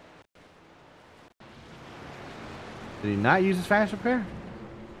 Did he not use his fast repair?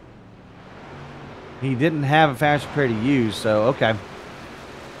 He didn't have a fast repair to use, so okay.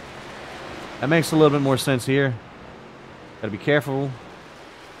 That makes a little bit more sense here. Gotta be careful.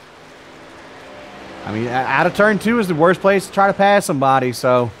 I mean, out of turn 2 is the worst place to try to pass somebody,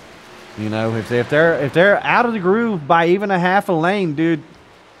 so you know, if they're out of the groove by even a half a lane, dude,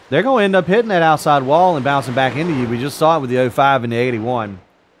 they're going to end up hitting that outside wall and bouncing back into you. We just saw it with the 05 and the 81.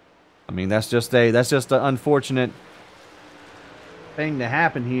 I mean, that's just an unfortunate thing to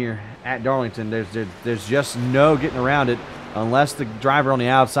happen here at Darlington. There's just no getting around it unless the driver on the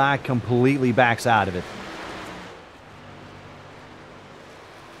outside completely backs out of it.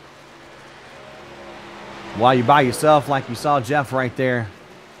 While you're by yourself, like you saw Jeff right there,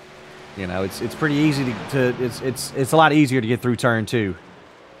 you know, it's pretty easy it's a lot easier to get through turn 2.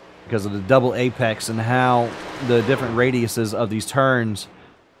 Because of the double apex and how the different radiuses of these turns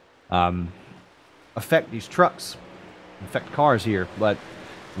affect these trucks, affect cars here. But,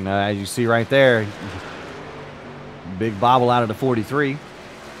 you know, as you see right there, big bobble out of the 43.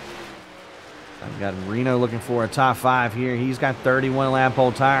 I've got Reno looking for a top 5 here. He's got 31 lap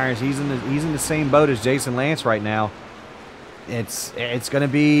old tires. He's in the same boat as Jason Lance right now. It's going to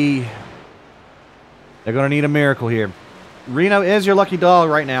be, they're going to need a miracle here. Reno is your lucky dog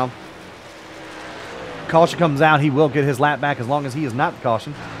right now. Caution comes out, he will get his lap back as long as he is not the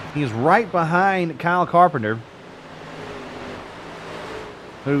caution. He is right behind Kyle Carpenter,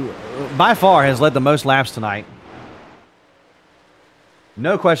 who by far has led the most laps tonight.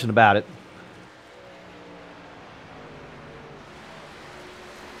 No question about it.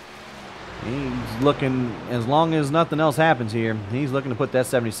 He's looking, as long as nothing else happens here, he's looking to put that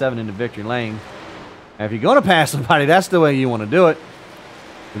 77 into victory lane. Now, if you're going to pass somebody, that's the way you want to do it.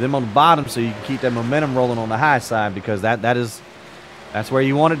 With them on the bottom so you can keep that momentum rolling on the high side, because that's where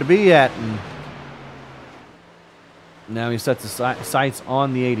you want it to be at. And now he sets the sights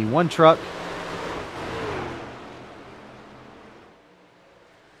on the 81 truck.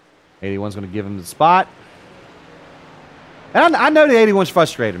 81's going to give him the spot. And I know the 81's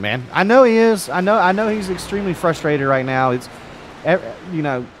frustrated, man. I know he is. I know he's extremely frustrated right now. It's, you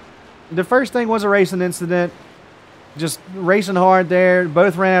know, the first thing was a racing incident. Just racing hard there.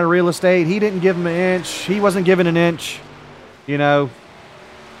 Both ran out of real estate. He didn't give him an inch. He wasn't given an inch. You know,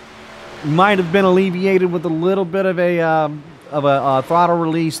 might have been alleviated with a little bit of a throttle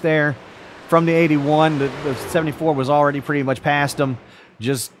release there from the 81. The 74 was already pretty much past him.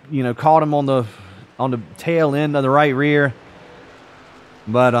 Just, you know, caught him on the tail end of the right rear.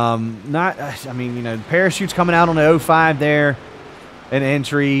 But not. I mean, you know, parachutes coming out on the 05 there. An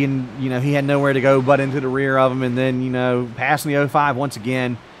entry, and you know, he had nowhere to go but into the rear of him, and then, you know, passing the 05 once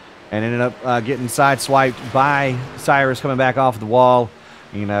again, and ended up getting sideswiped by Cyrus coming back off the wall.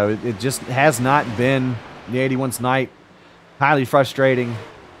 You know, it just has not been the 81's night. Highly frustrating.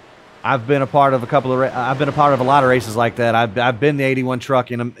 I've been a part of a lot of races like that. I've been the 81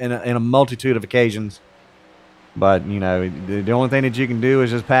 truck in a multitude of occasions. But, you know, the only thing that you can do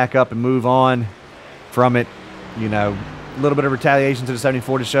is just pack up and move on from it. You know, a little bit of retaliation to the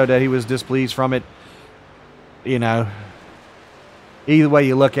 74 to show that he was displeased from it. You know, either way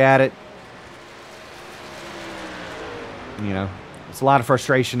you look at it, you know, it's a lot of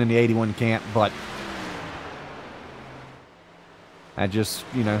frustration in the 81 camp, but that just,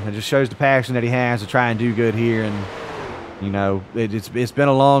 you know, it just shows the passion that he has to try and do good here. And, you know, it's been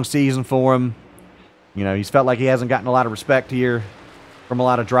a long season for him. You know, he's felt like he hasn't gotten a lot of respect here from a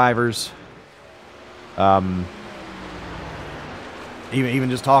lot of drivers. Even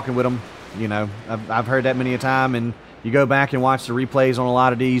just talking with him, you know, I've heard that many a time. And you go back and watch the replays on a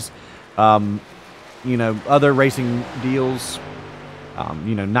lot of these, you know, other racing deals.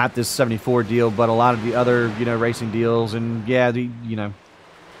 You know, not this 74 deal, but a lot of the other, you know, racing deals. And yeah, you know,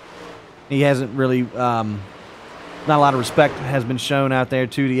 he hasn't really, not a lot of respect has been shown out there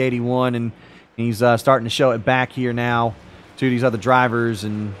to the 81, and he's starting to show it back here now to these other drivers.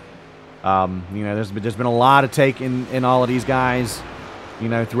 And you know, there's been a lot of take in all of these guys, you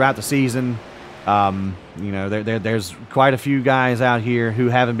know, throughout the season. You know, there's quite a few guys out here who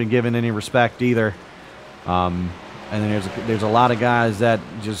haven't been given any respect either. And then there's a lot of guys that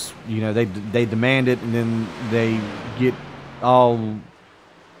just, you know, they demand it, and then they get all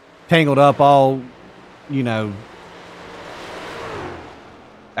tangled up, all, you know,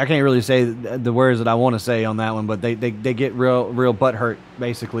 I can't really say the words that I want to say on that one, but they get real butthurt,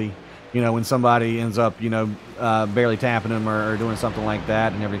 basically, you know, when somebody ends up, you know, barely tapping them or doing something like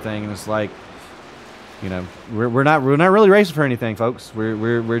that and everything. And it's like, you know, we're not really racing for anything, folks.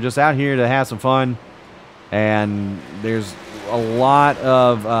 We're just out here to have some fun. And there's a lot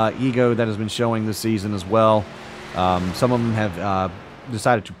of ego that has been showing this season as well. Some of them have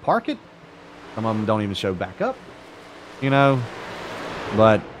decided to park it. Some of them don't even show back up, you know.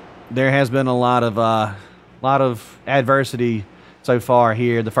 But there has been a lot of adversity so far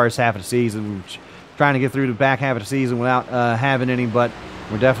here the first half of the season. We're trying to get through the back half of the season without having any, but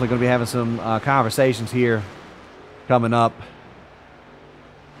we're definitely going to be having some conversations here coming up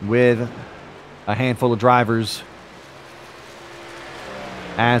with a handful of drivers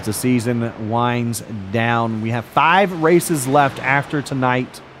as the season winds down. We have 5 races left after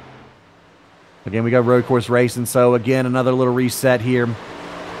tonight. Again, we got road course racing, so again, another little reset here.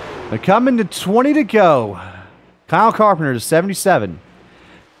 They're coming to 20 to go. Kyle Carpenter to 77.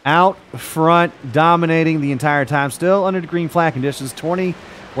 Out front, dominating the entire time. Still under the green flag conditions. 20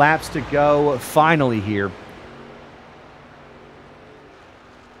 laps to go finally here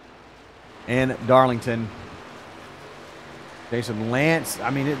in Darlington. Jason Lance,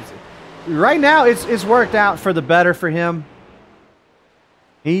 I mean, right now it's worked out for the better for him.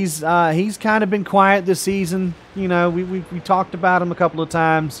 He's kind of been quiet this season. You know, we talked about him a couple of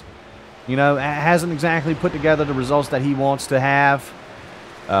times. You know, hasn't exactly put together the results that he wants to have.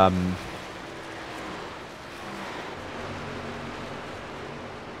 But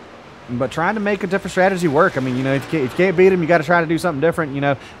trying to make a different strategy work. I mean, you know, if you can't beat him, you got to try to do something different. You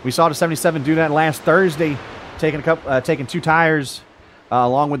know, we saw the 77 do that last Thursday, taking 2 tires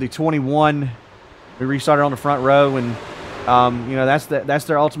along with the 21. We restarted on the front row, and you know, that's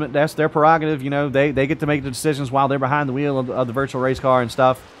their ultimate, that's their prerogative. You know, they get to make the decisions while they're behind the wheel of the virtual race car and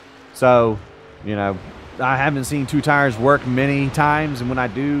stuff. So, you know, I haven't seen 2 tires work many times, and when I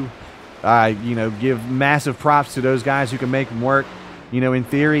do, I, you know, give massive props to those guys who can make them work. You know, in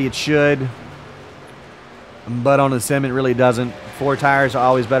theory, it should, but on the sim, it really doesn't. 4 tires are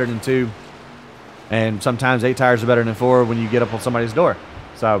always better than 2, and sometimes 8 tires are better than 4 when you get up on somebody's door.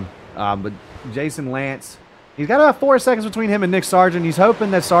 So, but Jason Lance, he's got about 4 seconds between him and Nick Sargent. He's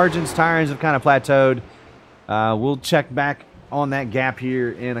hoping that Sargent's tires have kind of plateaued. We'll check back on that gap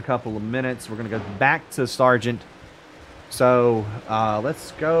here in a couple of minutes. We're going to go back to Sargent. So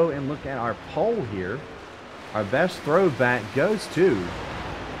let's go and look at our poll here. Our best throwback goes to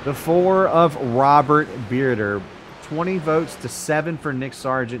the 4 of Robert Bearder. 20 votes to 7 for Nick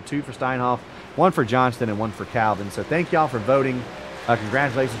Sargent, 2 for Steinhoff, 1 for Johnston, and 1 for Calvin. So thank y'all for voting.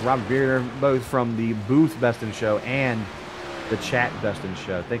 Congratulations, Robert Bearder, both from the booth Best in Show and the chat Best in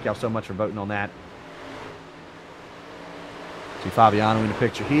Show. Thank y'all so much for voting on that. See Fabiano in the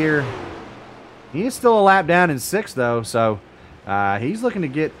picture here. He is still a lap down in 6th, though, so he's looking to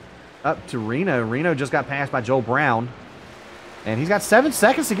get up to Reno. Reno just got passed by Joel Brown, and he's got 7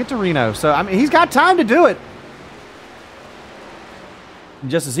 seconds to get to Reno. So, I mean, he's got time to do it.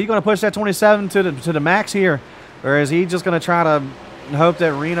 Just is he going to push that 27 to the max here, or is he just going to try to hope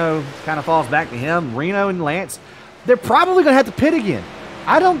that Reno kind of falls back to him? Reno and Lance, they're probably going to have to pit again.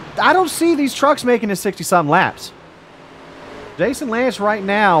 I don't see these trucks making it 60-something laps. Jason Lance right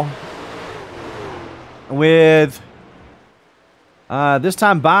now with this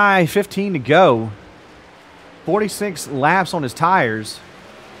time by 15 to go, 46 laps on his tires.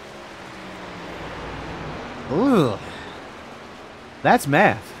 Ugh. That's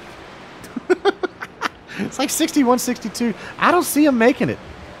math. It's like 61, 62. I don't see him making it.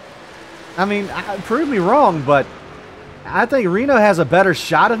 I mean, prove me wrong, but I think Reno has a better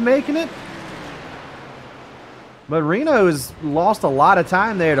shot of making it. But Reno has lost a lot of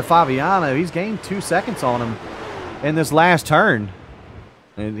time there to Fabiano. He's gained 2 seconds on him in this last turn.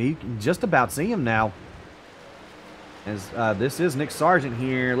 And he can just about see him now. As this is Nick Sargent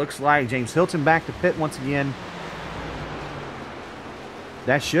here. Looks like James Hilton back to pit once again.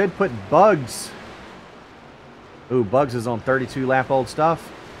 That should put Bugs. Ooh, Bugs is on 32 lap old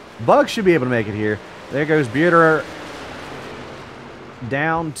stuff. Bugs should be able to make it here. There goes Bearder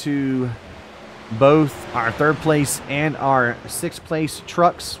down to both our 3rd place and our 6th place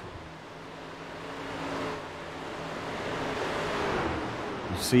trucks.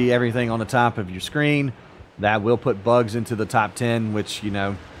 You see everything on the top of your screen. That will put Bugs into the top 10, which, you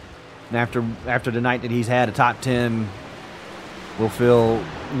know, after the night that he's had, a top 10 will feel,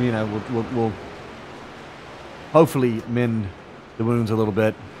 you know, will hopefully mend the wounds a little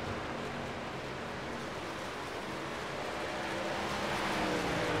bit.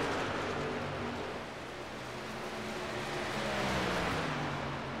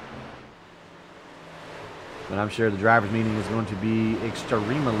 But I'm sure the drivers' meeting is going to be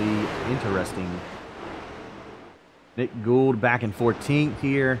extremely interesting. Nick Gould back in 14th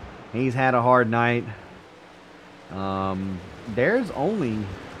here. He's had a hard night. There's only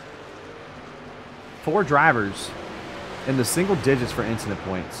 4 drivers in the single digits for incident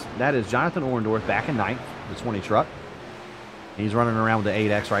points. That is Jonathan Orendorff back in 9th, the 20 truck. He's running around with the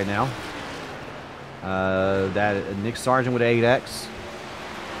 8X right now. That Nick Sargent with 8X.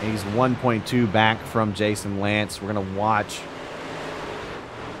 He's 1.2 back from Jason Lance. We're going to watch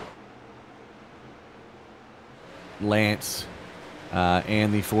Lance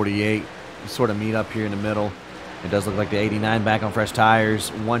and the 48 sort of meet up here in the middle. It does look like the 89 back on fresh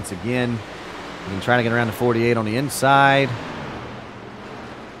tires once again. And trying to get around the 48 on the inside.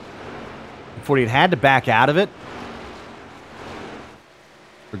 48 had to back out of it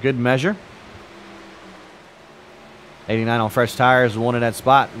for good measure. 89 on fresh tires wanted that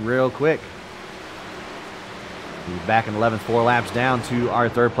spot real quick. He's back in 11th, 4 laps down to our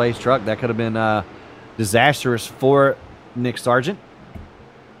 3rd place truck. That could have been disastrous for Nick Sargent.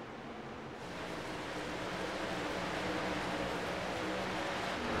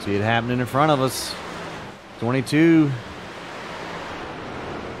 See it happening in front of us. 22.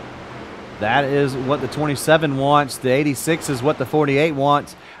 That is what the 27 wants. The 86 is what the 48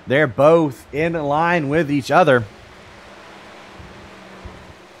 wants. They're both in line with each other.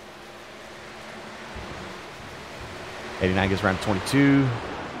 '89 gets around to 22.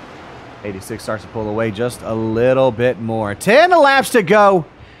 86 starts to pull away just a little bit more. 10 laps to go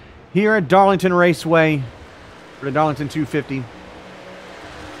here at Darlington Raceway for the Darlington 250.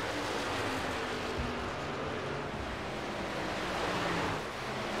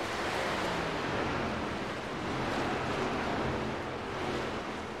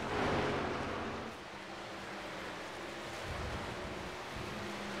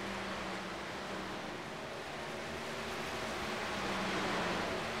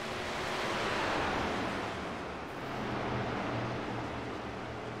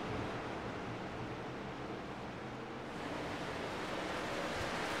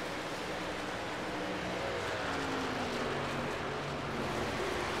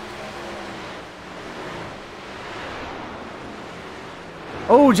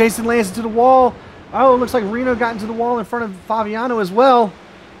 Oh, Jason Lance into the wall. Oh, it looks like Reno got into the wall in front of Fabiano as well.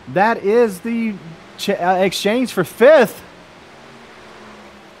 That is the exchange for 5th.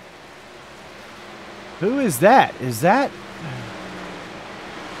 Who is that? Is that...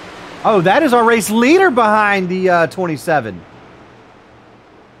 Oh, that is our race leader behind the 27.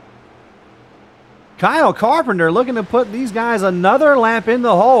 Kyle Carpenter looking to put these guys another lap in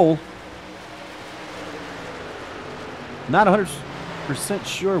the hole. Not 100%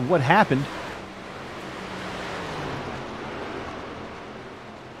 sure what happened.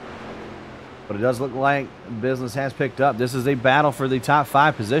 But it does look like business has picked up. This is a battle for the top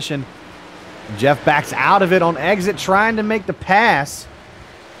 5 position. Jeff backs out of it on exit, trying to make the pass.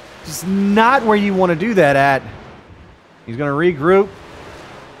 Just not where you want to do that at. He's going to regroup.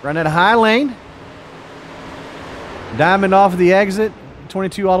 Run at a high lane. Diamond off of the exit.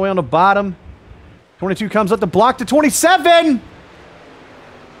 22 all the way on the bottom. 22 comes up the block to 27.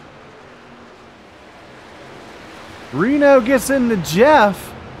 Reno gets into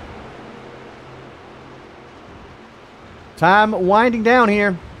Jeff. Time winding down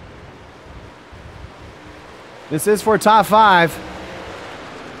here. This is for a top 5.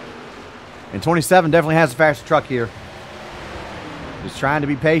 And 27 definitely has the fastest truck here. Just trying to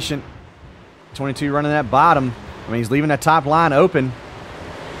be patient. 22 running that bottom. I mean, he's leaving that top line open.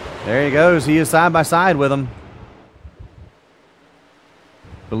 There he goes. He is side by side with him.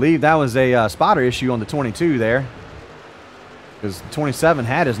 Believe that was a spotter issue on the 22 there, because 27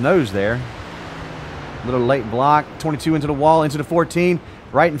 had his nose there. A little late block. 22 into the wall, into the 14,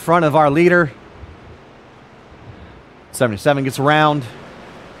 right in front of our leader. 77 gets around.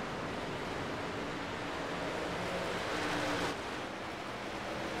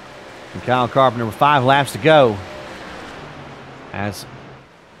 And Kyle Carpenter with 5 laps to go has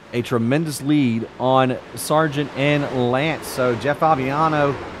a tremendous lead on Sargent and Lance. So Jeff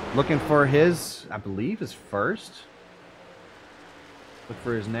Fabiano looking for his, I believe, his first. Look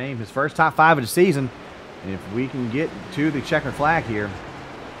for his name. His first top 5 of the season. And if we can get to the checkered flag here,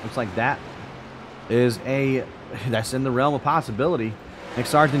 looks like that's in the realm of possibility. Nick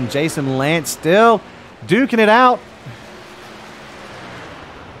Sargent and Jason Lance still duking it out.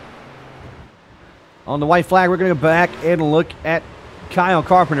 On the white flag, we're going to go back and look at Kyle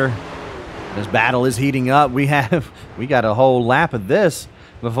Carpenter. This battle is heating up. We got a whole lap of this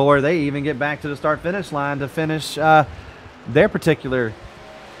before they even get back to the start-finish line to finish their particular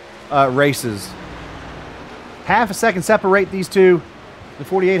races. Half a second separate these two. The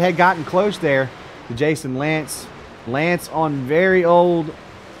 48 had gotten close there to Jason Lance. Lance on very old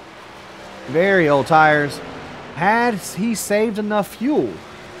tires. Has he saved enough fuel?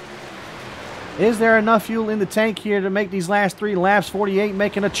 Is there enough fuel in the tank here to make these last 3 laps? 48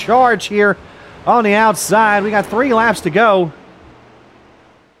 making a charge here on the outside. We got 3 laps to go.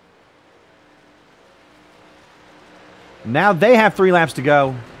 Now they have 3 laps to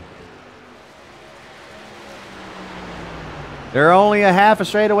go. They're only a half a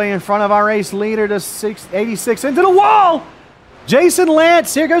straightaway in front of our race leader to 86 into the wall. Jason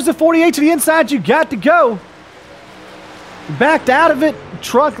Lance, here goes the 48 to the inside. You got to go. Backed out of it.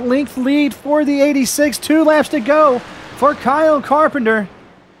 Truck length lead for the 86. 2 laps to go for Kyle Carpenter.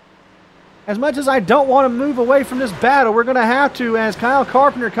 As much as I don't want to move away from this battle, we're going to have to, as Kyle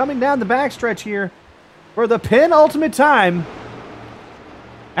Carpenter coming down the backstretch here for the penultimate time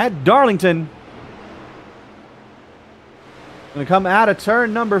at Darlington. Going to come out of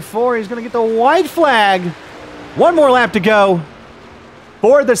turn number 4. He's going to get the white flag. 1 more lap to go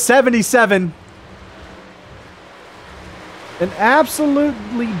for the 77. An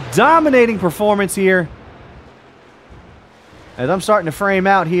absolutely dominating performance here. As I'm starting to frame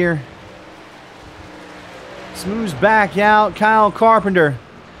out here. Smooths back out. Kyle Carpenter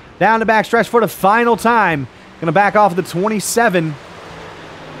down the backstretch for the final time. Going to back off the 27.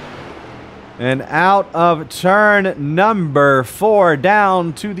 And out of turn number 4,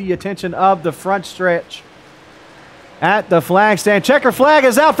 down to the attention of the front stretch at the flag stand. Checker flag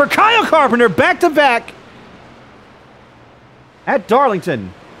is out for Kyle Carpenter, back to back at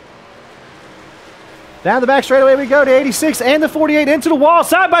Darlington. Down the back straightaway we go to 86 and the 48 into the wall,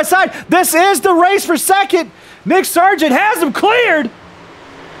 side by side. This is the race for second. Nick Sargent has them cleared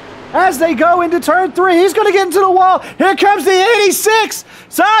as they go into turn 3. He's going to get into the wall. Here comes the 86,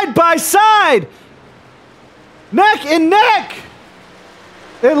 side by side, neck and neck.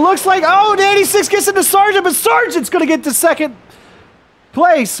 It looks like, oh, the 86 gets into Sargent, but Sargent's going to get to second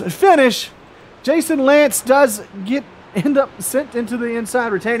place finish. Jason Lance does end up sent into the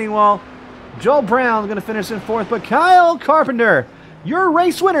inside retaining wall. Joel Brown's going to finish in 4th, but Kyle Carpenter, your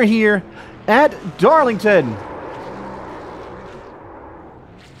race winner here at Darlington.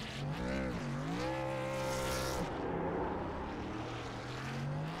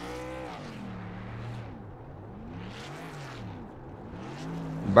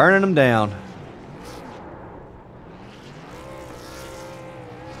 Burning them down.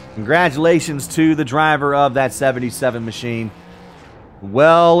 Congratulations to the driver of that 77 machine.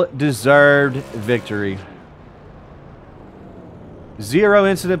 Well-deserved victory. 0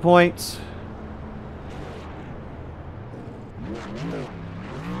 incident points.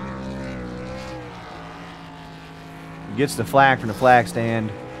 Gets the flag from the flag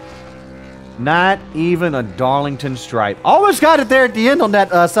stand. Not even a Darlington stripe. Almost got it there at the end on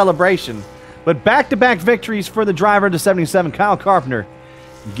that celebration. But back-to-back victories for the driver of the 77, Kyle Carpenter,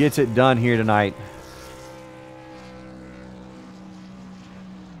 gets it done here tonight.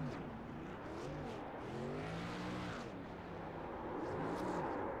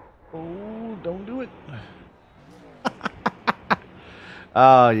 Oh, don't do it.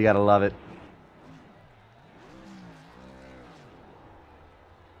 Oh, you gotta love it.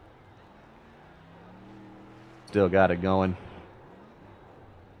 Still got it going.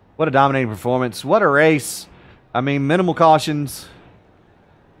 What a dominating performance. What a race. I mean, minimal cautions.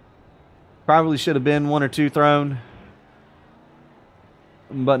 Probably should have been 1 or 2 thrown.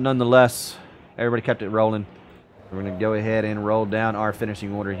 But nonetheless, Everybody kept it rolling. We're going to go ahead and roll down our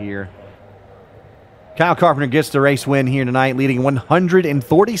finishing order here. Kyle Carpenter gets the race win here tonight, leading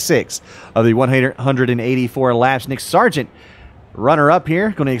 146 of the 184 laps. Nick Sargent, runner-up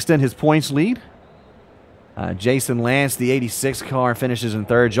here, going to extend his points lead. Jason Lance, the 86 car, finishes in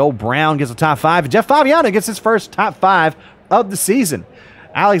third. Joel Brown gets a top 5. Jeff Fabiano gets his first top 5 of the season.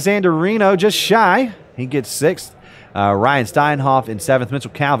 Alexander Reno just shy. He gets 6th. Ryan Steinhoff in 7th. Mitchell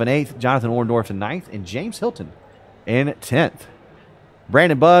Calvin 8th. Jonathan Orndorff in 9th. And James Hilton in 10th.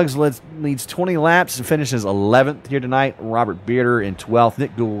 Brandon Buggs leads 20 laps and finishes 11th here tonight. Robert Bearder in 12th.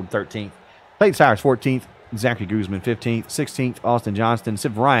 Nick Gould 13th. Clayton Sires 14th. Zachary Guzman 15th. 16th, Austin Johnston.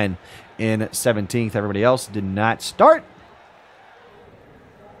 Sid Ryan in 17th. Everybody else did not start.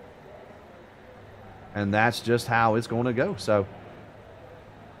 And that's just how it's going to go. So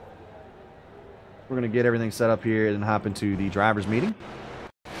we're going to get everything set up here and hop into the driver's meeting.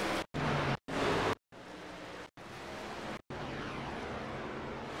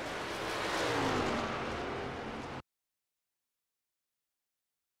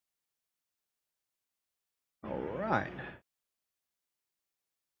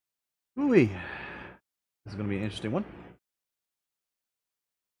 Ooh-wee. This is going to be an interesting one.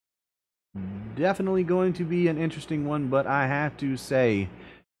 Definitely going to be an interesting one, but I have to say,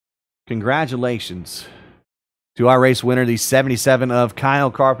 congratulations to our race winner, the 77 of Kyle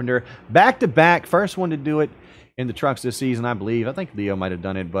Carpenter. Back-to-back, first one to do it in the trucks this season, I believe. I think Leo might have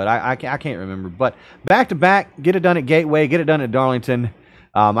done it, but I can't remember. But back-to-back, get it done at Gateway, get it done at Darlington.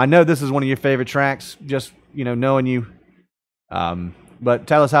 I know this is one of your favorite tracks, just, knowing you. But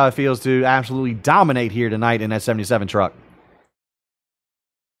tell us how it feels to absolutely dominate here tonight in that 77 truck.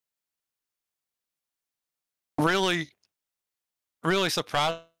 Really, really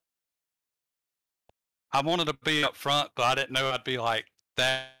surprised. I wanted to be up front, but I didn't know I'd be like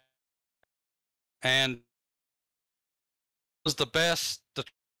that. And it was the best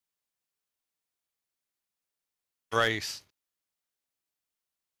race.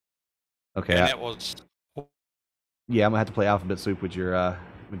 Okay. And it was. Yeah, I'm gonna have to play alphabet soup with your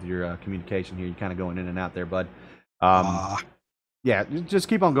communication here. You're kind of going in and out there, bud. Yeah, just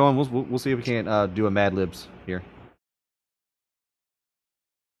keep on going. We'll see if we can't do a Mad Libs here.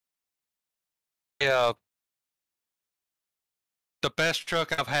 Yeah, the best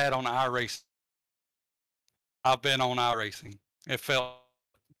truck I've had on iRacing. I've been on iRacing. It felt.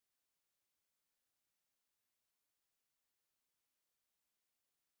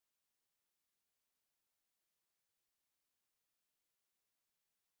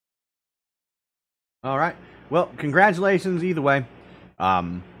 All right. Well, congratulations either way.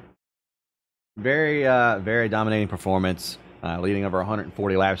 Very dominating performance, leading over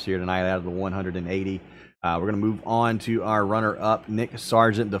 140 laps here tonight out of the 180. We're going to move on to our runner-up, Nick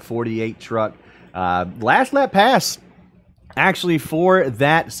Sargent, the 48 truck. Last lap pass, actually, for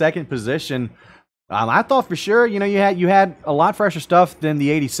that second position. I thought for sure, you had a lot fresher stuff than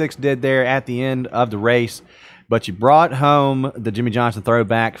the 86 did there at the end of the race. But you brought home the Jimmy Johnson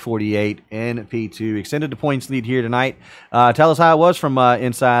throwback 48 in P2. Extended the points lead here tonight. Tell us how it was from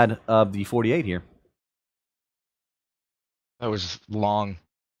inside of the 48 here. That was long.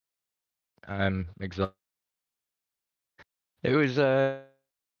 I'm exhausted. It was better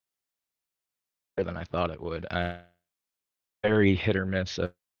than I thought it would. Very hit or miss.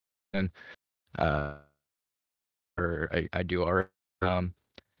 And I do already.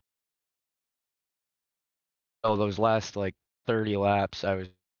 Those last like 30 laps, I was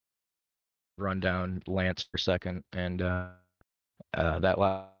run down Lance for second, and that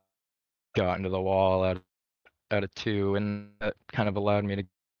lap got into the wall out of 2, and that kind of allowed me to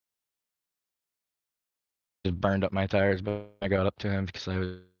just burned up my tires. But I got up to him because I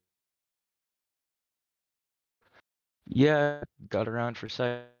was, got around for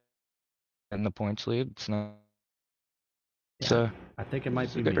second in the points lead. It's not. So I think it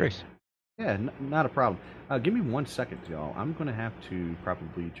might be a good race. Yeah, not a problem. Give me 1 second, y'all. I'm going to have to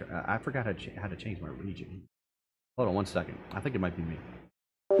probably... I forgot how to change my region. Hold on 1 second. I think it might be me.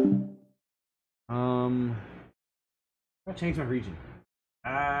 I changed my region.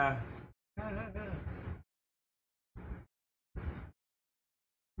 How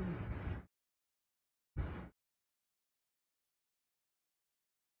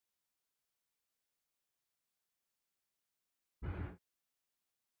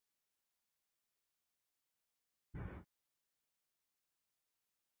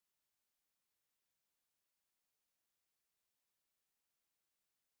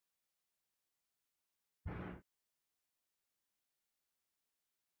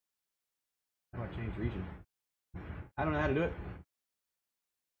do I change region? I don't know how to do it.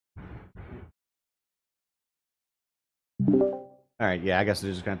 All right, yeah, I guess I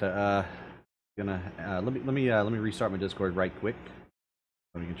just got to let me restart my Discord right quick,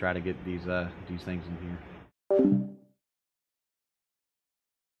 so we can try to get these things in here.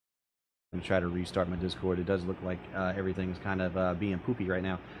 I'm gonna try to restart my Discord. It does look like everything's kind of being poopy right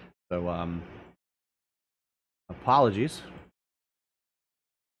now, so apologies.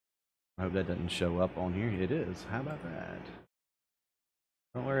 I hope that doesn't show up on here. It is. How about that?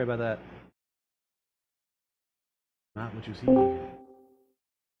 Don't worry about that. Not what you see.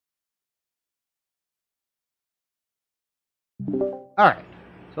 All right,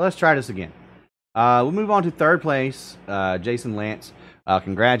 so let's try this again. We'll move on to third place, Jason Lance.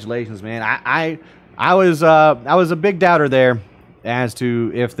 Congratulations, man. I was a big doubter there as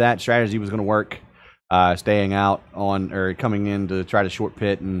to if that strategy was going to work. Staying out on or coming in to try to short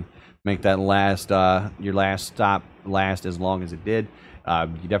pit and make that your last stop last as long as it did.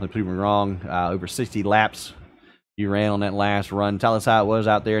 You definitely proved me wrong. Over 60 laps you ran on that last run. Tell us how it was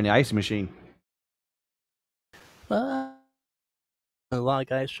out there in the ice machine. A lot of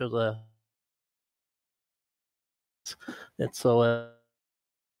guys show it's so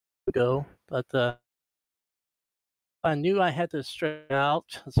go, but I knew I had to straighten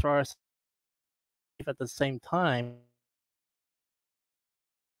out as far as at the same time.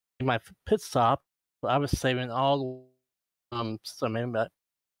 In my pit stop, I was saving all so maybe about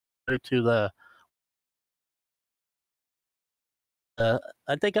to the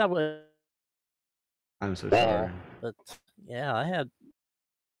I think I was. I'm so sorry. But yeah, I had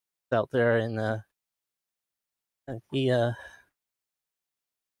out there in the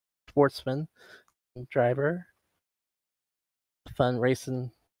sportsman driver, fun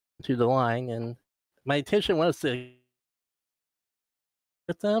racing to the line, and my intention was to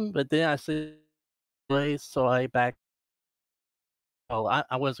with them, but then I see ways, so I back. Oh,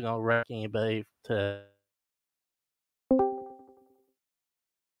 I wasn't gonna wreck anybody to.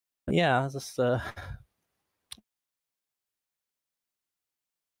 Yeah, just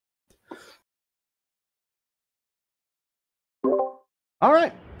All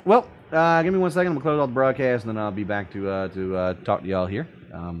right. Well, give me 1 second. I'm gonna close all the broadcast, and then I'll be back to talk to y'all here.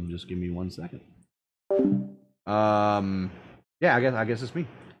 Just give me 1 second. Yeah, I guess it's me.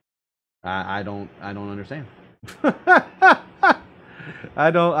 I don't understand.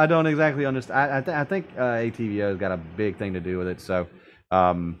 I don't exactly understand. I think ATVO's got a big thing to do with it. So,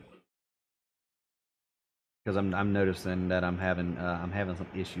 because I'm noticing that I'm having some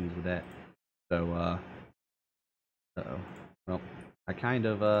issues with that. So, uh-oh. Well, I kind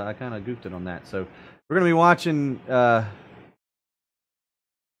of goofed it on that. So we're gonna be watching. Let's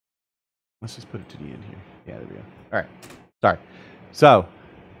just put it to the end here. Yeah, there we go. All right. Sorry. So,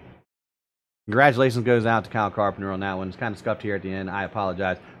 congratulations goes out to Kyle Carpenter on that one. It's kind of scuffed here at the end. I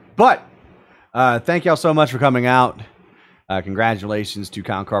apologize. But thank y'all so much for coming out. Congratulations to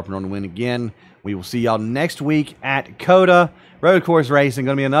Kyle Carpenter on the win again. We will see y'all next week at COTA Road Course Racing.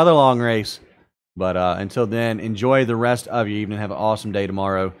 Going to be another long race. But until then, enjoy the rest of your evening. Have an awesome day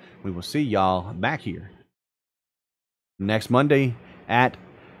tomorrow. We will see y'all back here next Monday at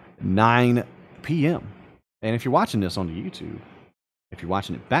 9 p.m. And if you're watching this on the YouTube, if you're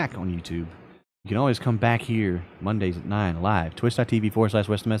watching it back on YouTube, you can always come back here Mondays at 9 live.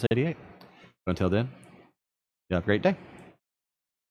 Twitch.tv/WestonMass88. Until then, you have a great day.